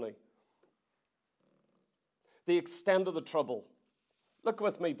 70. The extent of the trouble. Look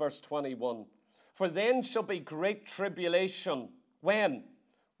with me, verse 21. For then shall be great tribulation. When?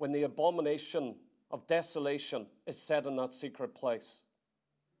 When the abomination of desolation is set in that secret place.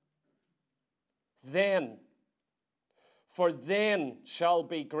 Then. For then shall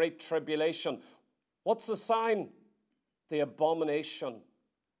be great tribulation. What's the sign? The abomination.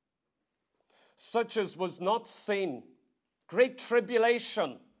 Such as was not seen. Great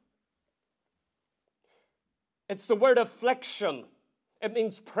tribulation. It's the word affliction. It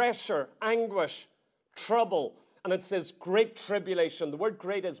means pressure, anguish, trouble. And it says great tribulation. The word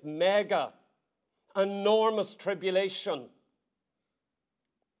great is mega. Enormous tribulation.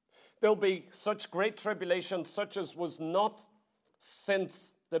 There'll be such great tribulation, such as was not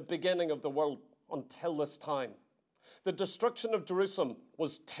since the beginning of the world until this time. The destruction of Jerusalem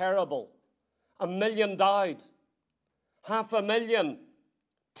was terrible. 1 million died. 500,000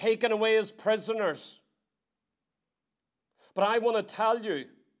 taken away as prisoners. But I want to tell you,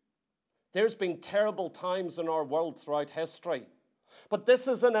 there's been terrible times in our world throughout history. But this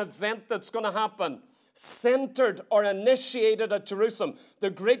is an event that's going to happen, centered or initiated at Jerusalem. The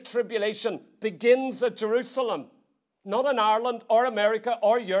Great Tribulation begins at Jerusalem, not in Ireland or America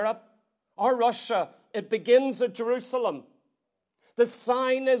or Europe or Russia. It begins at Jerusalem. The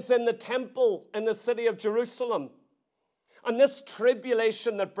sign is in the temple in the city of Jerusalem. And this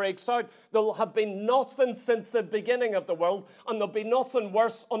tribulation that breaks out, there'll have been nothing since the beginning of the world, and there'll be nothing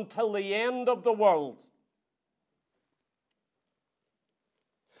worse until the end of the world.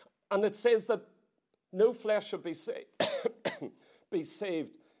 And it says that no flesh should be saved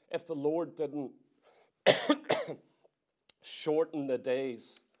if the Lord didn't shorten the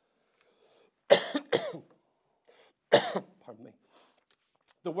days. Pardon me.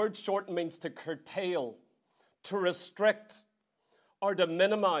 The word shorten means to curtail, to restrict, or to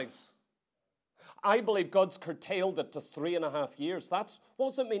minimize. I believe God's curtailed it to 3.5 years. What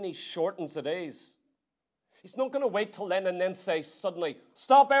does it mean he shortens the days? He's not going to wait till then and then say suddenly,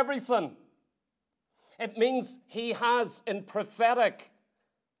 stop everything. It means he has, in prophetic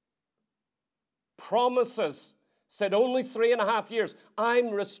promises, said only 3.5 years. I'm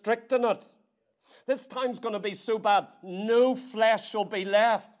restricting it. This time's going to be so bad, no flesh will be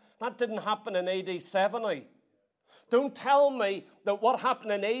left. That didn't happen in AD 70. Don't tell me that what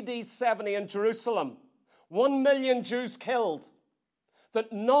happened in AD 70 in Jerusalem, 1 million Jews killed,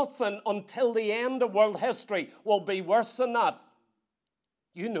 that nothing until the end of world history will be worse than that.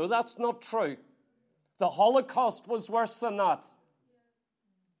 You know that's not true. The Holocaust was worse than that.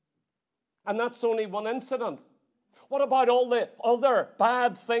 And that's only one incident. What about all the other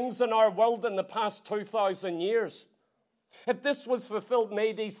bad things in our world in the past 2,000 years? If this was fulfilled in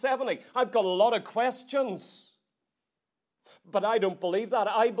AD 70, I've got a lot of questions. But I don't believe that.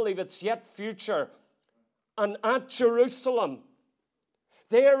 I believe it's yet future. And at Jerusalem,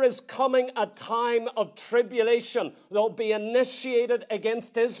 there is coming a time of tribulation that will be initiated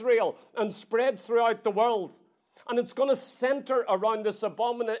against Israel and spread throughout the world. And it's going to center around this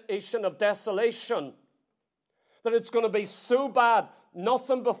abomination of desolation. That it's going to be so bad,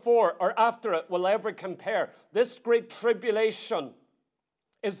 nothing before or after it will ever compare. This great tribulation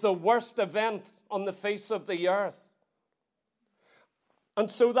is the worst event on the face of the earth. And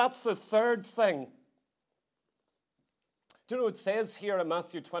so that's the third thing. Do you know it says here in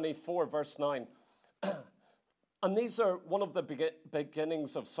Matthew 24, verse 9, and these are one of the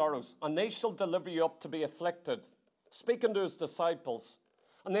beginnings of sorrows, and they shall deliver you up to be afflicted, speaking to his disciples,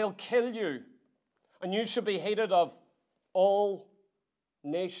 and they'll kill you, and you shall be hated of all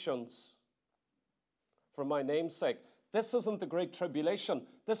nations for my name's sake. This isn't the Great Tribulation.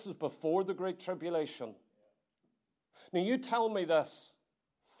 This is before the Great Tribulation. Now you tell me this.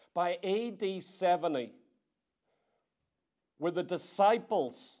 By AD 70, were the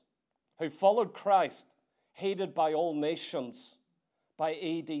disciples who followed Christ hated by all nations by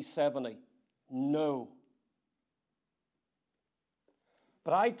AD 70? No.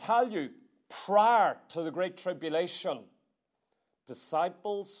 But I tell you, prior to the Great Tribulation,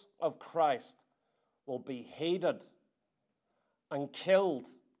 disciples of Christ will be hated and killed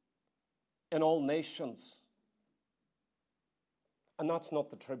in all nations. And that's not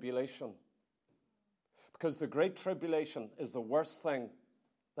the tribulation. Because the Great Tribulation is the worst thing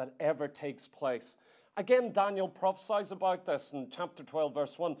that ever takes place. Again, Daniel prophesies about this in chapter 12,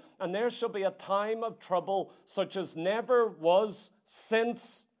 verse 1. And there shall be a time of trouble such as never was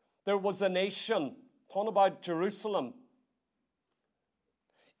since there was a nation. Talking about Jerusalem.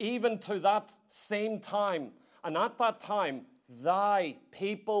 Even to that same time. And at that time, thy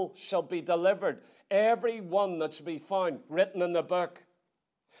people shall be delivered. Every one that shall be found written in the book.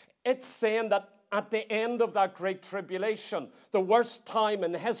 It's saying that at the end of that great tribulation, the worst time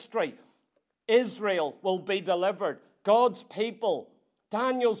in history, Israel will be delivered. God's people,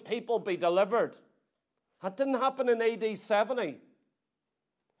 Daniel's people, be delivered. That didn't happen in AD 70.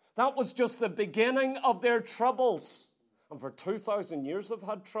 That was just the beginning of their troubles. And for 2,000 years they've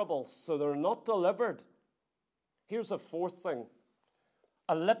had troubles, so they're not delivered. Here's a fourth thing.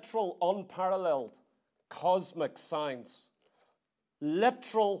 A literal, unparalleled cosmic signs.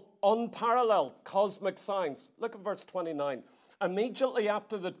 Literal, unparalleled cosmic signs. Look at verse 29. Immediately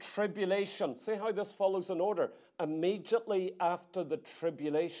after the tribulation. See how this follows in order. Immediately after the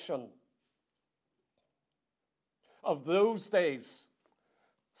tribulation of those days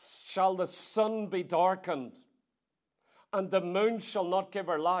shall the sun be darkened, and the moon shall not give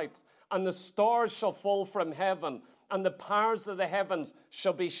her light, and the stars shall fall from heaven, and the powers of the heavens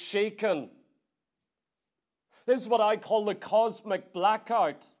shall be shaken. This is what I call the cosmic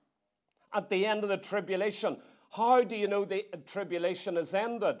blackout at the end of the tribulation. How do you know the tribulation has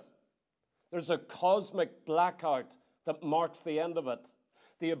ended? There's a cosmic blackout that marks the end of it.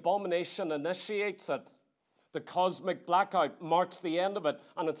 The abomination initiates it. The cosmic blackout marks the end of it,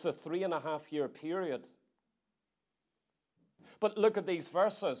 and it's a 3.5-year period. But look at these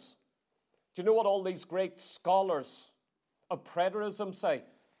verses. Do you know what all these great scholars of preterism say,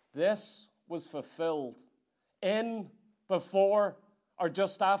 this was fulfilled in, before, or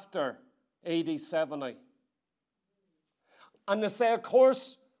just after AD 70. And they say, of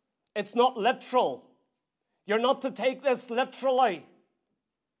course, it's not literal. You're not to take this literally.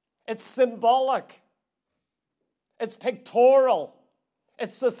 It's symbolic. It's pictorial.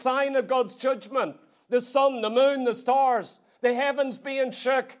 It's the sign of God's judgment. The sun, the moon, the stars, the heavens being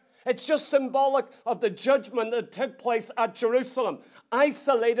shook. It's just symbolic of the judgment that took place at Jerusalem,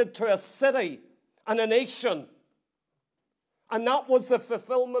 isolated to a city and a nation. And that was the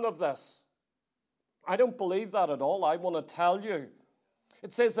fulfillment of this. I don't believe that at all. I want to tell you.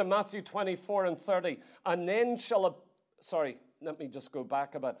 It says in Matthew 24 and 30, and then shall let me just go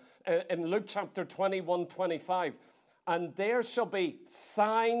back a bit. In Luke chapter 21, 25, and there shall be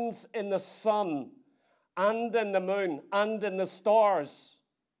signs in the sun and in the moon and in the stars.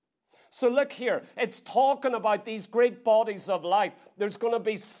 So look here, it's talking about these great bodies of light. There's going to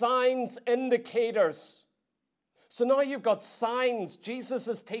be signs, indicators. So now you've got signs. Jesus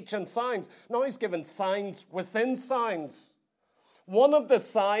is teaching signs. Now he's giving signs within signs. One of the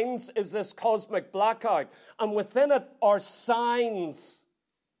signs is this cosmic blackout, and within it are signs.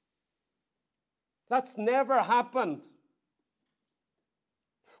 That's never happened.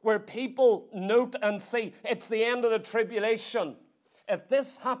 Where people note and see it's the end of the tribulation. If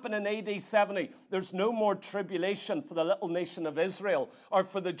this happened in AD 70, there's no more tribulation for the little nation of Israel or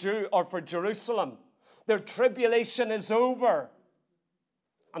for the Jew or for Jerusalem. Their tribulation is over.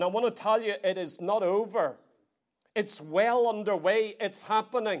 And I want to tell you, it is not over. It's well underway. It's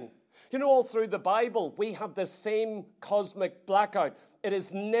happening. You know, all through the Bible, we have this same cosmic blackout. It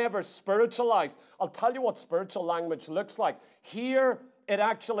is never spiritualized. I'll tell you what spiritual language looks like. Here, it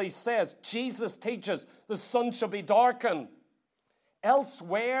actually says, Jesus teaches, the sun shall be darkened.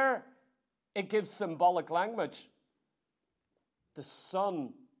 Elsewhere, it gives symbolic language. The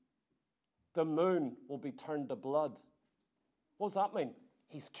sun, the moon will be turned to blood. What does that mean?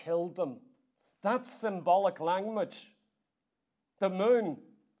 He's killed them. That's symbolic language. The moon.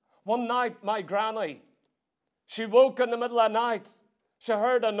 One night, my granny, she woke in the middle of the night. She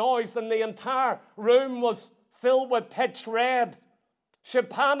heard a noise and the entire room was filled with pitch red. She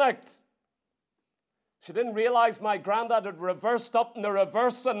panicked. She didn't realize my granddad had reversed up and the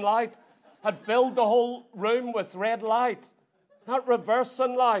reversing light had filled the whole room with red light. That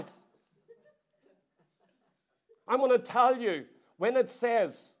reversing light. I'm going to tell you, when it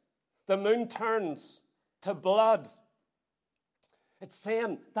says the moon turns to blood, it's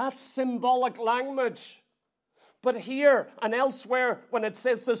saying that's symbolic language. But here and elsewhere, when it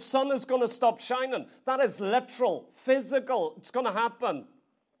says the sun is going to stop shining, that is literal, physical. It's going to happen.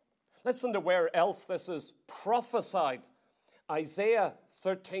 Listen to where else this is prophesied. Isaiah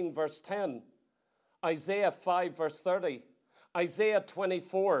 13, verse 10. Isaiah 5, verse 30. Isaiah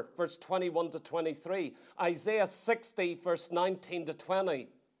 24, verse 21 to 23. Isaiah 60, verse 19 to 20.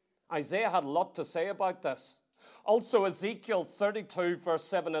 Isaiah had a lot to say about this. Also Ezekiel 32, verse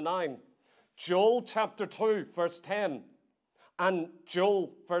 7 and 9. Joel chapter 2, verse 10. And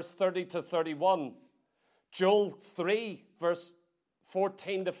Joel, verse 30 to 31. Joel 3, verse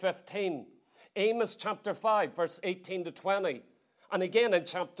 14 to 15. Amos chapter 5, verse 18 to 20. And again in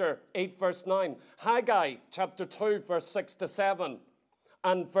chapter 8, verse 9. Haggai chapter 2, verse 6 to 7.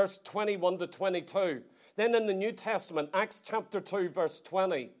 And verse 21 to 22. Then in the New Testament, Acts chapter 2, verse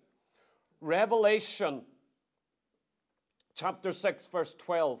 20. Revelation chapter 6, verse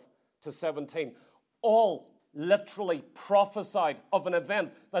 12 to 17. All literally prophesied of an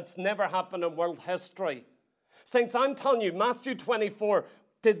event that's never happened in world history. Saints, I'm telling you, Matthew 24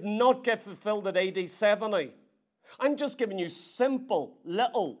 did not get fulfilled at AD 70. I'm just giving you simple,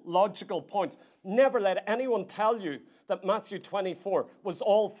 little, logical points. Never let anyone tell you that Matthew 24 was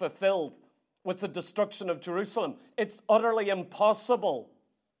all fulfilled with the destruction of Jerusalem. It's utterly impossible.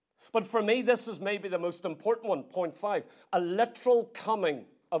 But for me, this is maybe the most important one, point 5. A literal coming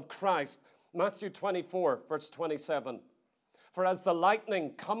of Christ. Matthew 24, verse 27. For as the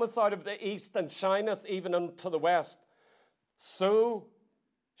lightning cometh out of the east and shineth even unto the west, so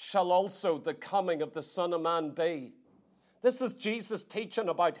shall also the coming of the Son of Man be. This is Jesus teaching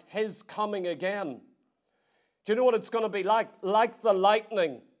about his coming again. Do you know what it's going to be like? Like the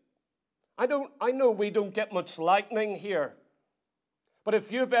lightning. I know we don't get much lightning here. But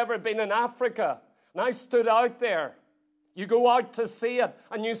if you've ever been in Africa, and I stood out there, you go out to see it,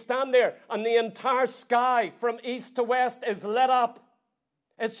 and you stand there, and the entire sky from east to west is lit up.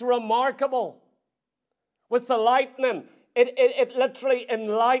 It's remarkable. With the lightning, it literally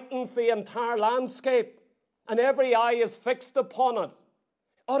enlightens the entire landscape, and every eye is fixed upon it.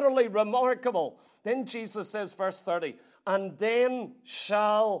 Utterly remarkable. Then Jesus says, verse 30, and then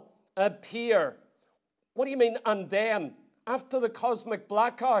shall appear. What do you mean, and then? After the cosmic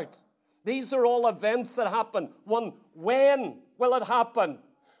blackout. These are all events that happen. One, when will it happen?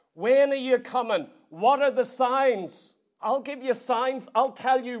 When are you coming? What are the signs? I'll give you signs. I'll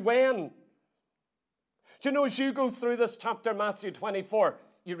tell you when. Do you know, as you go through this chapter, Matthew 24,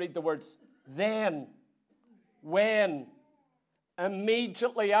 you read the words, then, when,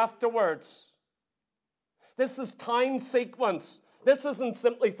 immediately afterwards. This is time sequence. This isn't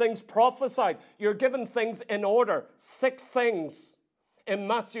simply things prophesied. You're given things in order. 6 things in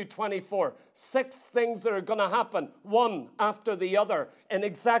Matthew 24. 6 things that are going to happen, one after the other, in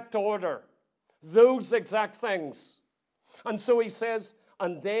exact order. Those exact things. And so he says,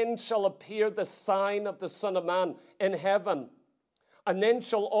 and then shall appear the sign of the Son of Man in heaven. And then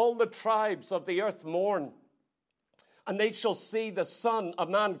shall all the tribes of the earth mourn. And they shall see the Son of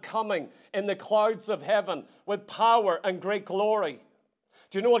Man coming in the clouds of heaven with power and great glory.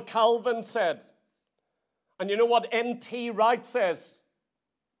 Do you know what Calvin said? And you know what N.T. Wright says?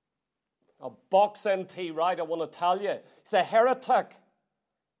 I'll box N.T. Wright, I want to tell you. He's a heretic.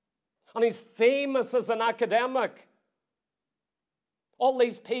 And he's famous as an academic. All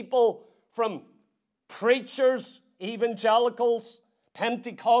these people from preachers, evangelicals,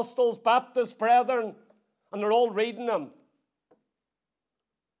 Pentecostals, Baptist brethren, and they're all reading them.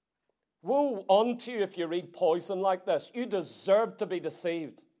 Woe unto you if you read poison like this. You deserve to be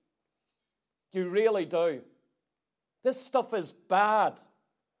deceived. You really do. This stuff is bad.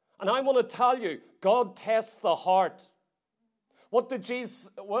 And I want to tell you, God tests the heart. What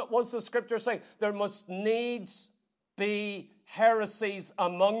was the scripture saying? There must needs be heresies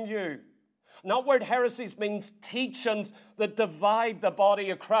among you. That word heresies means teachings that divide the body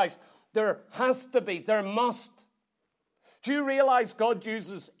of Christ. There has to be, there must. Do you realize God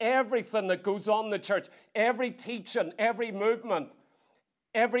uses everything that goes on in the church, every teaching, every movement,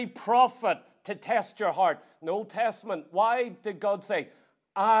 every prophet to test your heart? In the Old Testament, why did God say,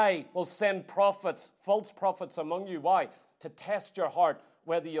 I will send prophets, false prophets among you? Why? To test your heart,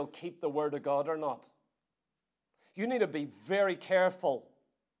 whether you'll keep the word of God or not. You need to be very careful.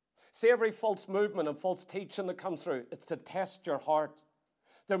 See, every false movement and false teaching that comes through, it's to test your heart.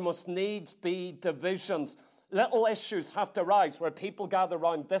 There must needs be divisions. Little issues have to rise where people gather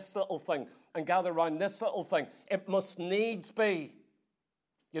around this little thing and gather around this little thing. It must needs be.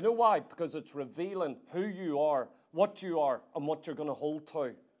 You know why? Because it's revealing who you are, what you are, and what you're going to hold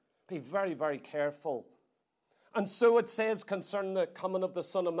to. Be very, very careful. And so it says concerning the coming of the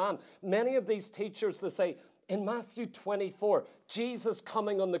Son of Man. Many of these teachers, they say, in Matthew 24, Jesus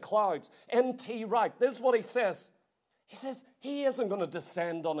coming on the clouds. N.T. Wright, this is what he says. He says, he isn't going to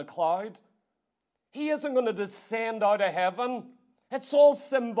descend on a cloud. He isn't going to descend out of heaven. It's all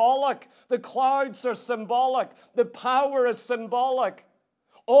symbolic. The clouds are symbolic. The power is symbolic.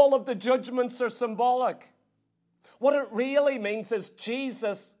 All of the judgments are symbolic. What it really means is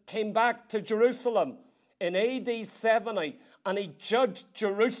Jesus came back to Jerusalem in AD 70 and he judged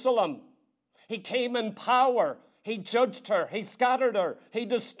Jerusalem. He came in power. He judged her. He scattered her. He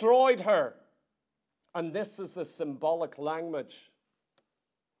destroyed her. And this is the symbolic language.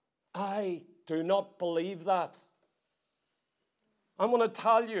 I do not believe that. I want to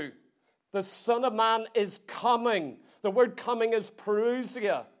tell you, the Son of Man is coming. The word coming is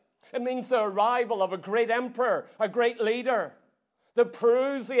parousia. It means the arrival of a great emperor, a great leader. The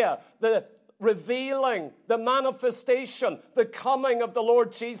parousia, the revealing, the manifestation, the coming of the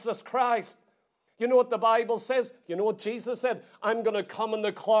Lord Jesus Christ. You know what the Bible says? You know what Jesus said? I'm going to come in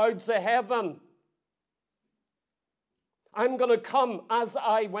the clouds of heaven. I'm going to come as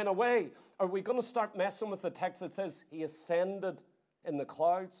I went away. Are we going to start messing with the text that says he ascended in the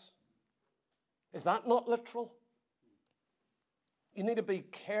clouds? Is that not literal? You need to be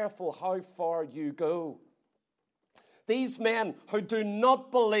careful how far you go. These men who do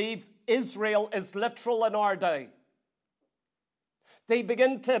not believe Israel is literal in our day, they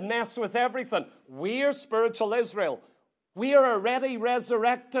begin to mess with everything. We're spiritual Israel. We are already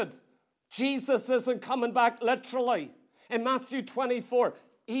resurrected. Jesus isn't coming back literally. In Matthew 24,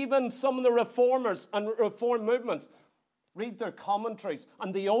 even some of the reformers and reform movements read their commentaries,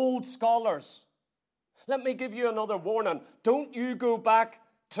 and the old scholars. Let me give you another warning. Don't you go back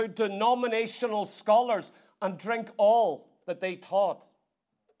to denominational scholars and drink all that they taught.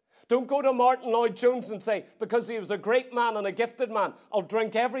 Don't go to Martin Lloyd-Jones and say, because he was a great man and a gifted man, I'll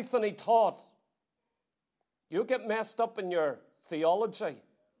drink everything he taught. You'll get messed up in your theology.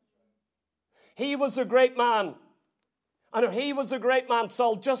 He was a great man. And if he was a great man, so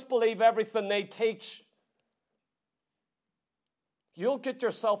I'll just believe everything they teach. You'll get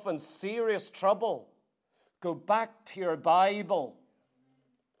yourself in serious trouble. Go back to your Bible.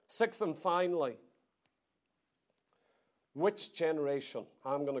 Sixth and finally, which generation?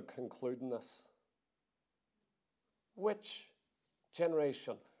 I'm going to conclude in this. Which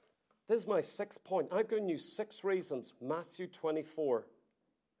generation? This is my sixth point. I've given you 6 reasons. Matthew 24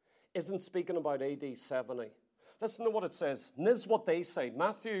 isn't speaking about AD 70. Listen to what it says. And this is what they say.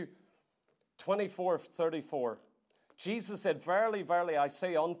 Matthew 24:34. Jesus said, verily, verily, I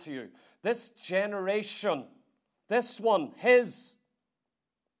say unto you, this generation, this one, his,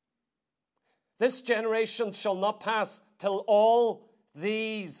 this generation shall not pass till all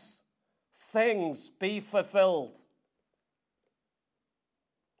these things be fulfilled.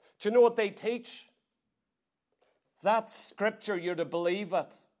 Do you know what they teach? That scripture, you're to believe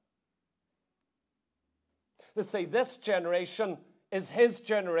it. They say this generation is his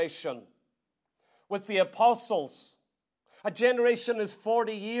generation. With the apostles, a generation is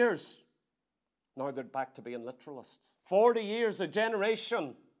 40 years. Now they're back to being literalists. 40 years, a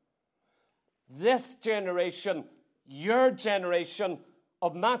generation. This generation, your generation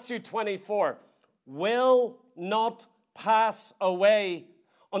of Matthew 24, will not pass away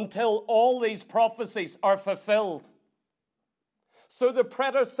until all these prophecies are fulfilled. So the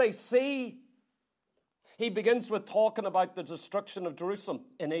predators say, see, he begins with talking about the destruction of Jerusalem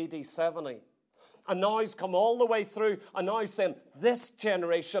in AD 70. And now he's come all the way through, and now he's saying, this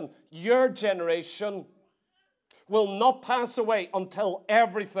generation, your generation, will not pass away until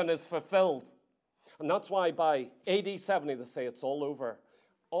everything is fulfilled. And that's why by AD 70 they say it's all over.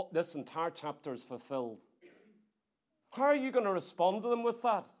 This entire chapter is fulfilled. How are you going to respond to them with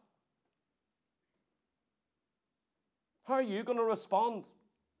that? How are you going to respond?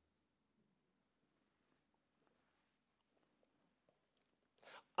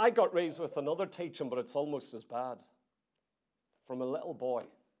 I got raised with another teaching, but it's almost as bad. From a little boy.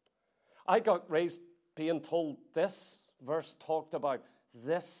 I got raised being told this verse talked about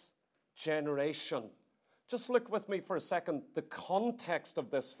this generation. Just look with me for a second, the context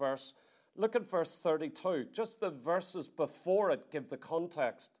of this verse. Look at verse 32. Just the verses before it give the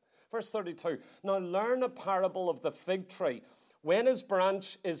context. Verse 32. Now learn a parable of the fig tree. When his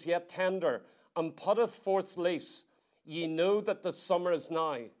branch is yet tender and putteth forth leaves, ye know that the summer is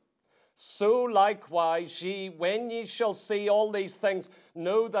nigh. So likewise ye, when ye shall see all these things,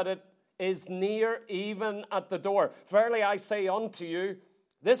 know that it is near, even at the door. Verily I say unto you,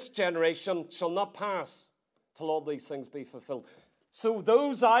 this generation shall not pass till all these things be fulfilled. So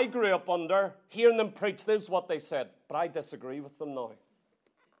those I grew up under, hearing them preach, this is what they said. But I disagree with them now.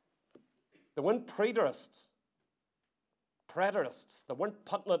 They weren't preterists. They weren't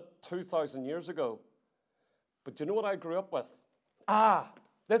putting it 2,000 years ago. But do you know what I grew up with?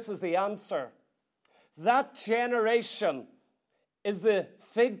 This is the answer. That generation is the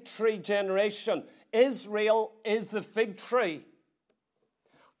fig tree generation. Israel is the fig tree.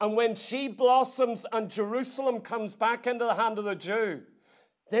 And when she blossoms and Jerusalem comes back into the hand of the Jew,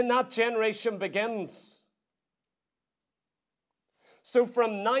 then that generation begins. So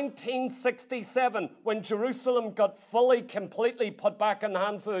from 1967, when Jerusalem got fully, completely put back in the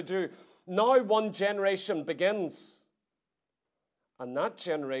hands of the Jew, now one generation begins. And that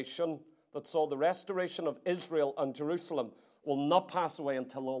generation that saw the restoration of Israel and Jerusalem will not pass away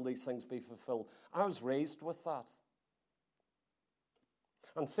until all these things be fulfilled. I was raised with that.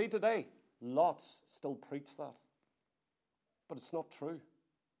 And see today, lots still preach that. But it's not true.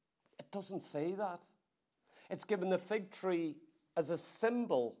 It doesn't say that. It's given the fig tree as a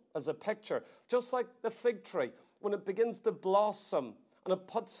symbol, as a picture. Just like the fig tree, when it begins to blossom and it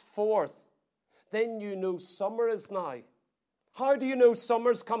puts forth, then you know summer is nigh. How do you know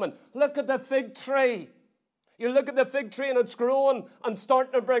summer's coming? Look at the fig tree. You look at the fig tree and it's growing and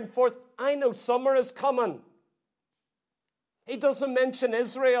starting to bring forth. I know summer is coming. He doesn't mention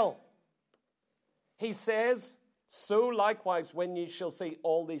Israel. He says, so likewise, when ye shall see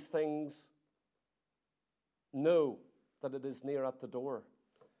all these things, know that it is near at the door.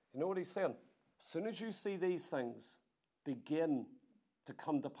 You know what he's saying? As soon as you see these things begin to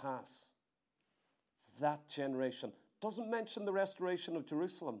come to pass, that generation doesn't mention the restoration of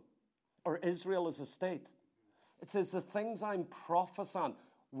Jerusalem or Israel as a state. It says the things I'm prophesying,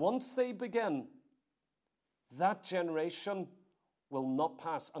 once they begin, that generation will not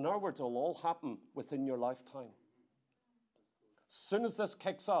pass. In other words, it will all happen within your lifetime. As soon as this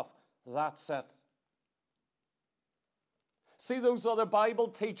kicks off, that's it. See those other Bible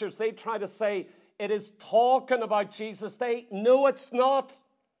teachers, they try to say it is talking about Jesus' day. No, it's not.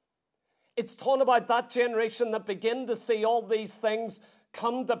 It's talking about that generation that begin to see all these things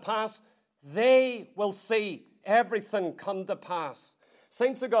come to pass. They will see everything come to pass.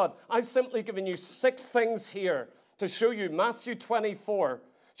 Saints of God, I've simply given you 6 things here to show you. Matthew 24.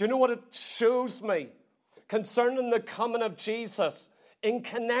 Do you know what it shows me? Concerning the coming of Jesus in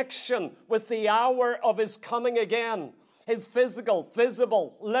connection with the hour of his coming again. His physical,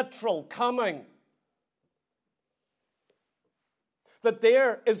 visible, literal coming. That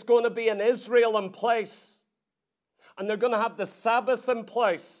there is going to be an Israel in place. And they're going to have the Sabbath in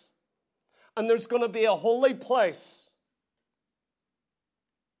place. And there's going to be a holy place.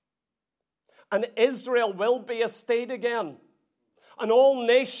 And Israel will be a state again. And all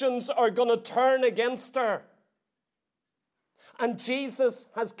nations are going to turn against her. And Jesus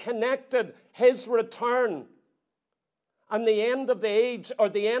has connected his return and the end of the age, or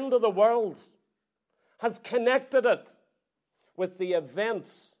the end of the world, has connected it with the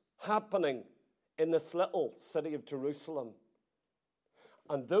events happening in this little city of Jerusalem.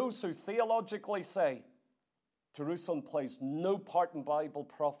 And those who theologically say Jerusalem plays no part in Bible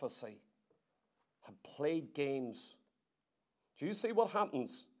prophecy have played games. Do you see what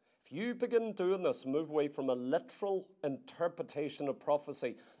happens? If you begin doing this, move away from a literal interpretation of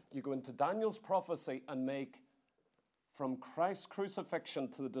prophecy, you go into Daniel's prophecy and make from Christ's crucifixion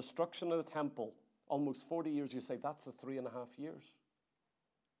to the destruction of the temple, almost 40 years, you say, that's the 3.5 years.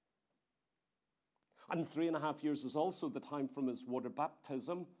 And 3.5 years is also the time from his water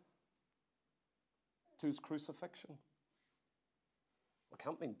baptism to his crucifixion. We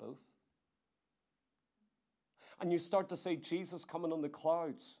can't mean both. And you start to say Jesus coming on the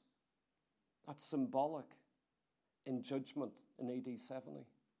clouds. That's symbolic in judgment in AD 70.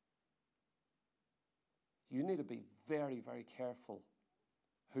 You need to be very, very careful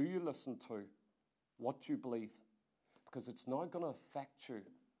who you listen to, what you believe, because it's now going to affect you,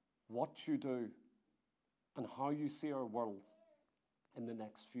 what you do, and how you see our world in the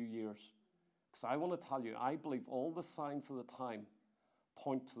next few years. Because I want to tell you, I believe all the signs of the time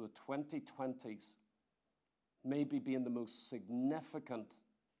point to the 2020s maybe being the most significant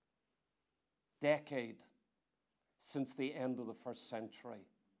decade since the end of the first century.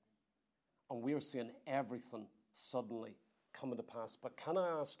 And we are seeing everything suddenly coming to pass. But can I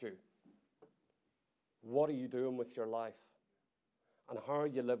ask you, what are you doing with your life? And how are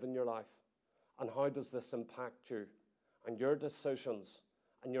you living your life? And how does this impact you? And your decisions,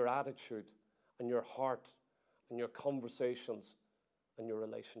 and your attitude, and your heart, and your conversations, and your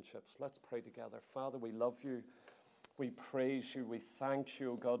relationships. Let's pray together. Father, we love you. We praise you. We thank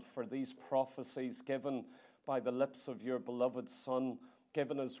you, O God, for these prophecies given by the lips of your beloved Son,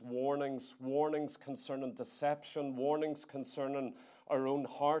 given us warnings concerning deception, warnings concerning our own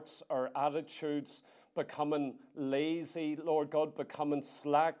hearts, our attitudes, becoming lazy, Lord God, becoming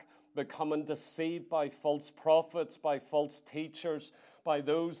slack, becoming deceived by false prophets, by false teachers, by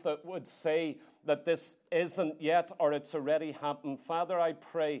those that would say that this isn't yet or it's already happened. Father, I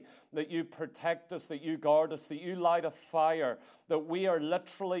pray that you protect us, that you guard us, that you light a fire, that we are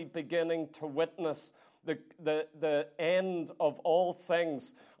literally beginning to witness the end of all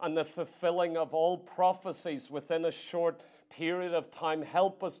things and the fulfilling of all prophecies within a short period of time.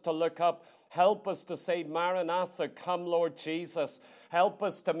 Help us to look up. Help us to say, Maranatha, come Lord Jesus. Help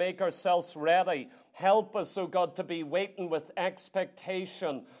us to make ourselves ready. Help us, O God, to be waiting with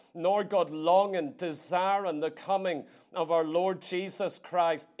expectation. Lord God, longing, desiring the coming of our Lord Jesus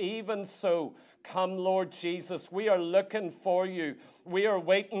Christ. Even so, come Lord Jesus. We are looking for you. We are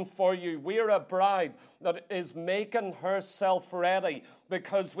waiting for you. We are a bride that is making herself ready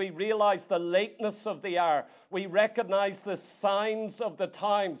because we realize the lateness of the hour. We recognize the signs of the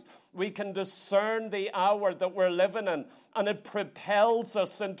times. We can discern the hour that we're living in, and it propels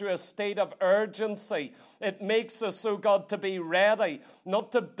us into a state of urgency. It makes us, oh God, to be ready,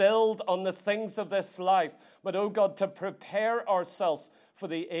 not to build on the things of this life, but, oh God, to prepare ourselves for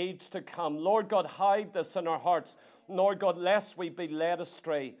the age to come. Lord God, hide this in our hearts. Lord God, lest we be led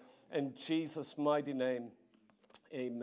astray. In Jesus' mighty name, amen.